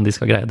på hvordan de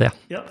skal greie det.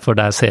 Ja. For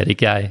der ser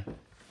ikke jeg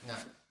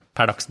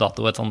per dags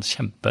dato et sånn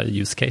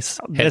kjempe-use case.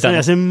 Jeg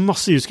ser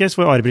masse use case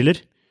for AR-briller.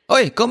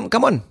 Oi, come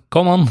on.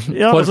 Come on,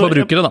 ja, for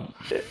forbrukere da.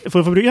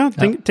 For forbrukere, ja.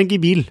 Tenk i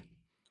bil.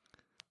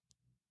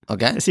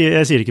 Ok.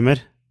 Jeg sier ikke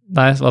mer.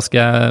 Nei, hva skal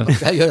jeg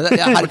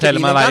fortelle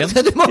meg veien?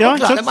 Ja,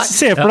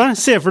 se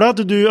for deg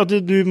at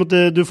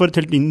du får et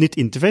helt nytt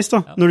interface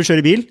da, når du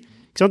kjører bil.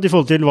 I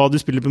forhold til hva du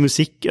spiller på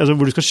musikk, altså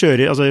hvor du skal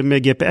kjøre altså med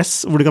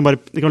GPS, hvor du kan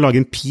lage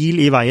en pil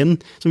i veien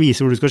som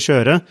viser hvor du skal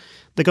kjøre.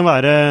 Det kan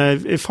være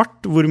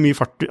fart, hvor mye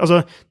fart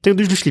altså,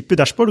 du slipper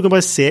dashboard, du kan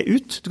bare se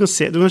ut, du kan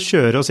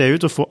kjøre og se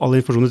ut og få all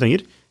informasjon du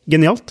trenger.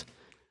 Genialt.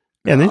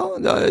 Enig?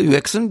 Ja,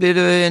 UX-en blir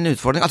en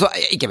utfordring. Altså,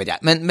 ikke vet jeg,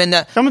 men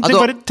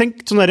tenk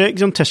sånn der,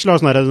 Tesla har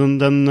sånn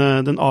der,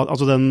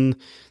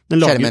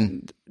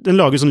 den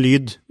lager sånn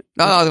lyd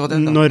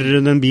når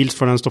den bil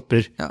foran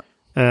stopper. Ja.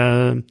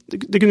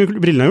 Det kunne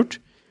brillene ha gjort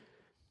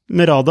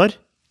med radar.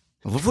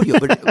 Hvorfor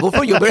jobber det?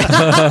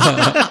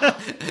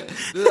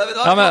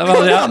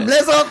 Det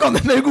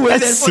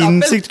er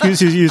sinnssykt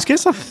use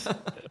case da.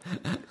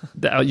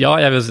 Ja,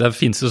 det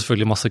finnes jo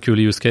selvfølgelig masse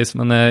kule use case,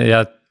 men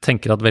jeg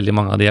tenker at veldig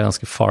mange av de er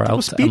ganske far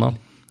out ennå.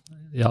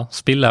 Ja,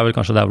 spill er vel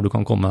kanskje der hvor du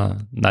kan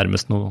komme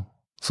nærmest noe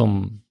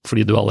som,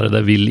 fordi du allerede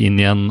vil inn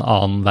i en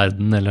annen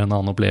verden eller en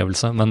annen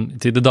opplevelse, men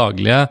til det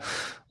daglige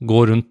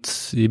gå rundt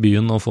i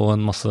byen og få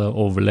en masse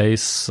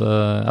overlays.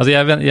 Altså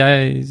jeg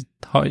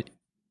har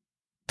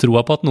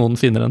troa på at noen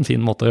finner en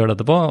fin måte å gjøre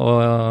dette på,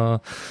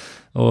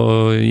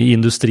 og i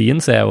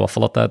industrien ser jeg i hvert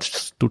fall at det er et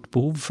stort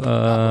behov.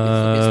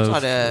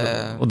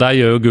 Og der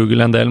gjør jo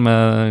Google en del med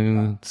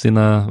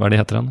sine, hva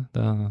de heter den?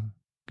 Det er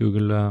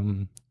Google...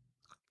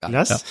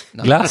 Glass?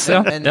 Ja. Glass,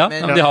 ja. Men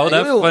de har jo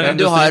det. Men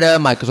du har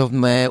Microsoft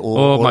med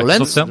og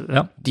HoloLens.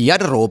 Ja. De er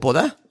rå på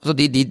det. Så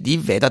de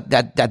vet at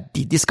det er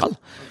de skal.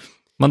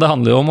 Men det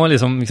handler jo om å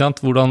liksom, ikke sant,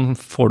 hvordan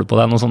får du på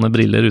deg noen sånne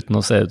briller uten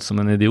å se ut som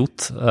en idiot?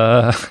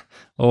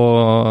 Og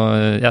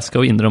jeg skal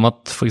jo innrømme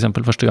at for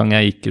eksempel første gang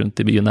jeg gikk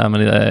rundt i byen her med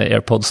de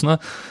AirPodsene,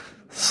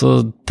 så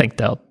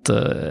tenkte jeg at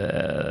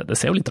det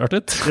ser jo litt rart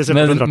ut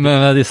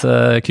med disse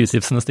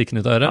Q-tipsene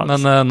stikkende ut av øret,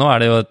 men nå er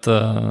det jo et...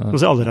 Nå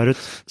ser alle rar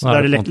ut, så det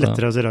er det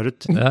lettere å se rar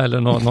ut. Ja, eller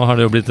nå har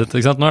det jo blitt et,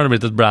 ikke sant? Nå har det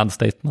blitt et brand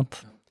statement.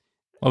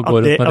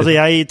 Altså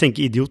jeg tenker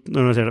idiot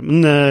når jeg ser det,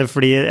 men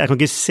fordi jeg kan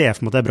ikke se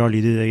for meg at det er bra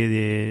lyd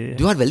i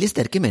Du har veldig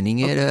sterke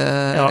meninger,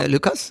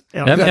 Lukas.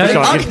 Ja, jeg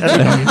beklager.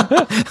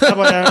 Jeg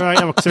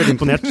var ikke så veldig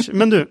imponert.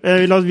 Men du,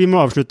 vi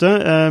må avslutte,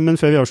 men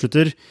før vi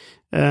avslutter,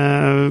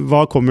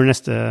 hva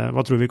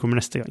tror vi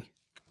kommer neste gang?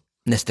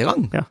 Neste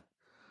gang? Ja.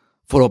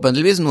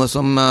 Forhåpentligvis noe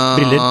som...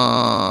 Briller?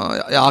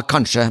 Ja,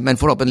 kanskje, men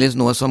forhåpentligvis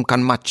noe som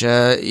kan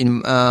matche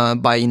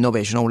by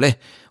innovation only.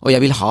 Og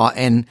jeg vil ha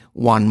en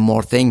one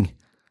more thing.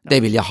 Det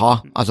vil jeg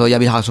ha. Altså,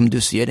 jeg vil ha, som du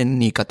sier, en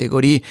ny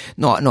kategori.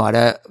 Nå er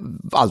det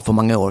alt for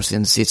mange år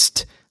siden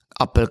sist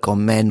Apple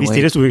kom med noe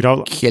helt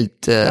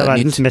nytt. Det er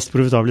verdens mest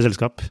profitable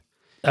selskap.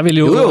 Jeg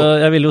vil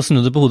jo snu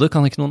det på hodet.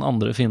 Kan ikke noen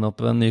andre finne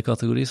opp en ny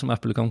kategori som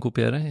Apple kan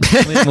kopiere?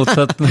 I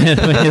motsetning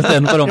i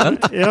stedet for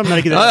omvendt. Ja, men er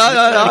ikke det?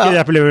 Er ikke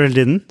det Apple gjør hele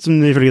tiden, som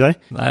ifølge deg?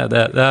 Nei,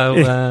 det er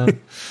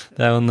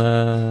jo en...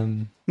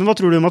 Men hva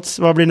tror du, Mats?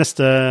 Hva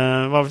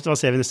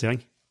ser vi neste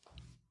gang?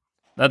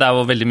 Det er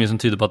jo veldig mye som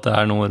tyder på at det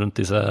er noe rundt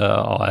disse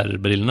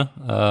AR-brillene.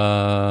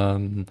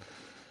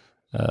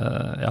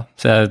 Ja,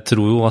 så jeg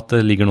tror jo at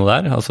det ligger noe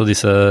der. Altså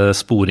disse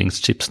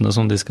sporingschipsene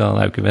som de skal,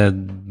 det er jo ikke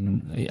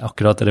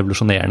akkurat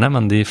revolusjonerende,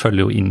 men de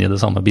følger jo inn i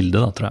det samme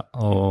bildet da, tror jeg.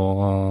 Og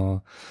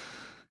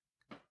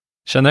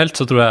generelt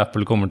så tror jeg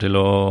Apple kommer til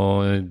å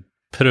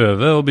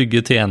prøve å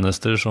bygge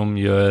tjenester som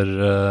gjør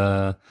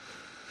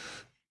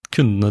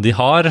kundene de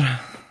har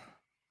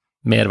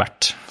mer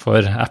verdt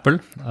for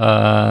Apple.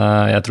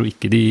 Jeg tror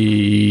ikke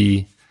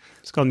de...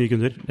 Skal ha nye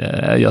kunder? Det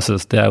er jo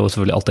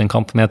selvfølgelig alltid en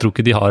kamp, men jeg tror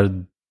ikke de har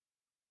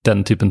den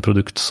typen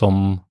produkt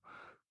som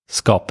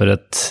skaper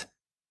et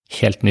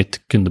helt nytt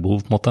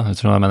kundebehov, på en måte,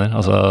 hvis du hva jeg mener.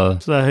 Altså,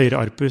 så det er høyere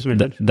ARPU som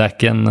gjelder? Det er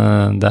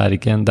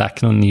ikke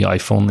noen ny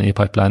iPhone i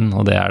pipelinen,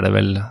 og det er det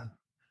vel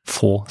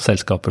få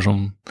selskaper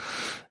som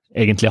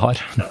egentlig har.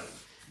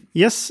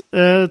 Yes,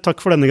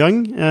 takk for denne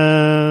gang.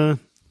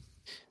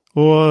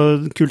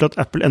 Og kult at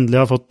Apple endelig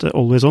har fått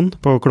Always On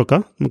på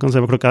klokka. Man kan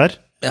se hva klokka er.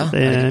 Ja,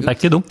 Det er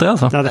ikke dumt, det,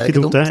 altså. Nei, det er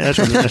ikke dumt det.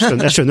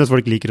 Jeg skjønner at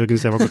folk liker å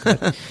kunne se hva klokka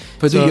er.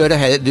 For du gjør det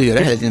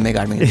hele tiden med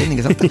Garmin din,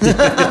 ikke sant?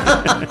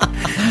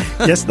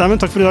 Yes, nei, men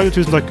takk for i dag.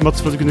 Tusen takk,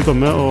 Mats, for at du kunne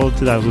komme, og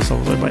til deg også,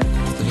 Salvador.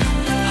 Bye.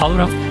 Ha det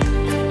bra.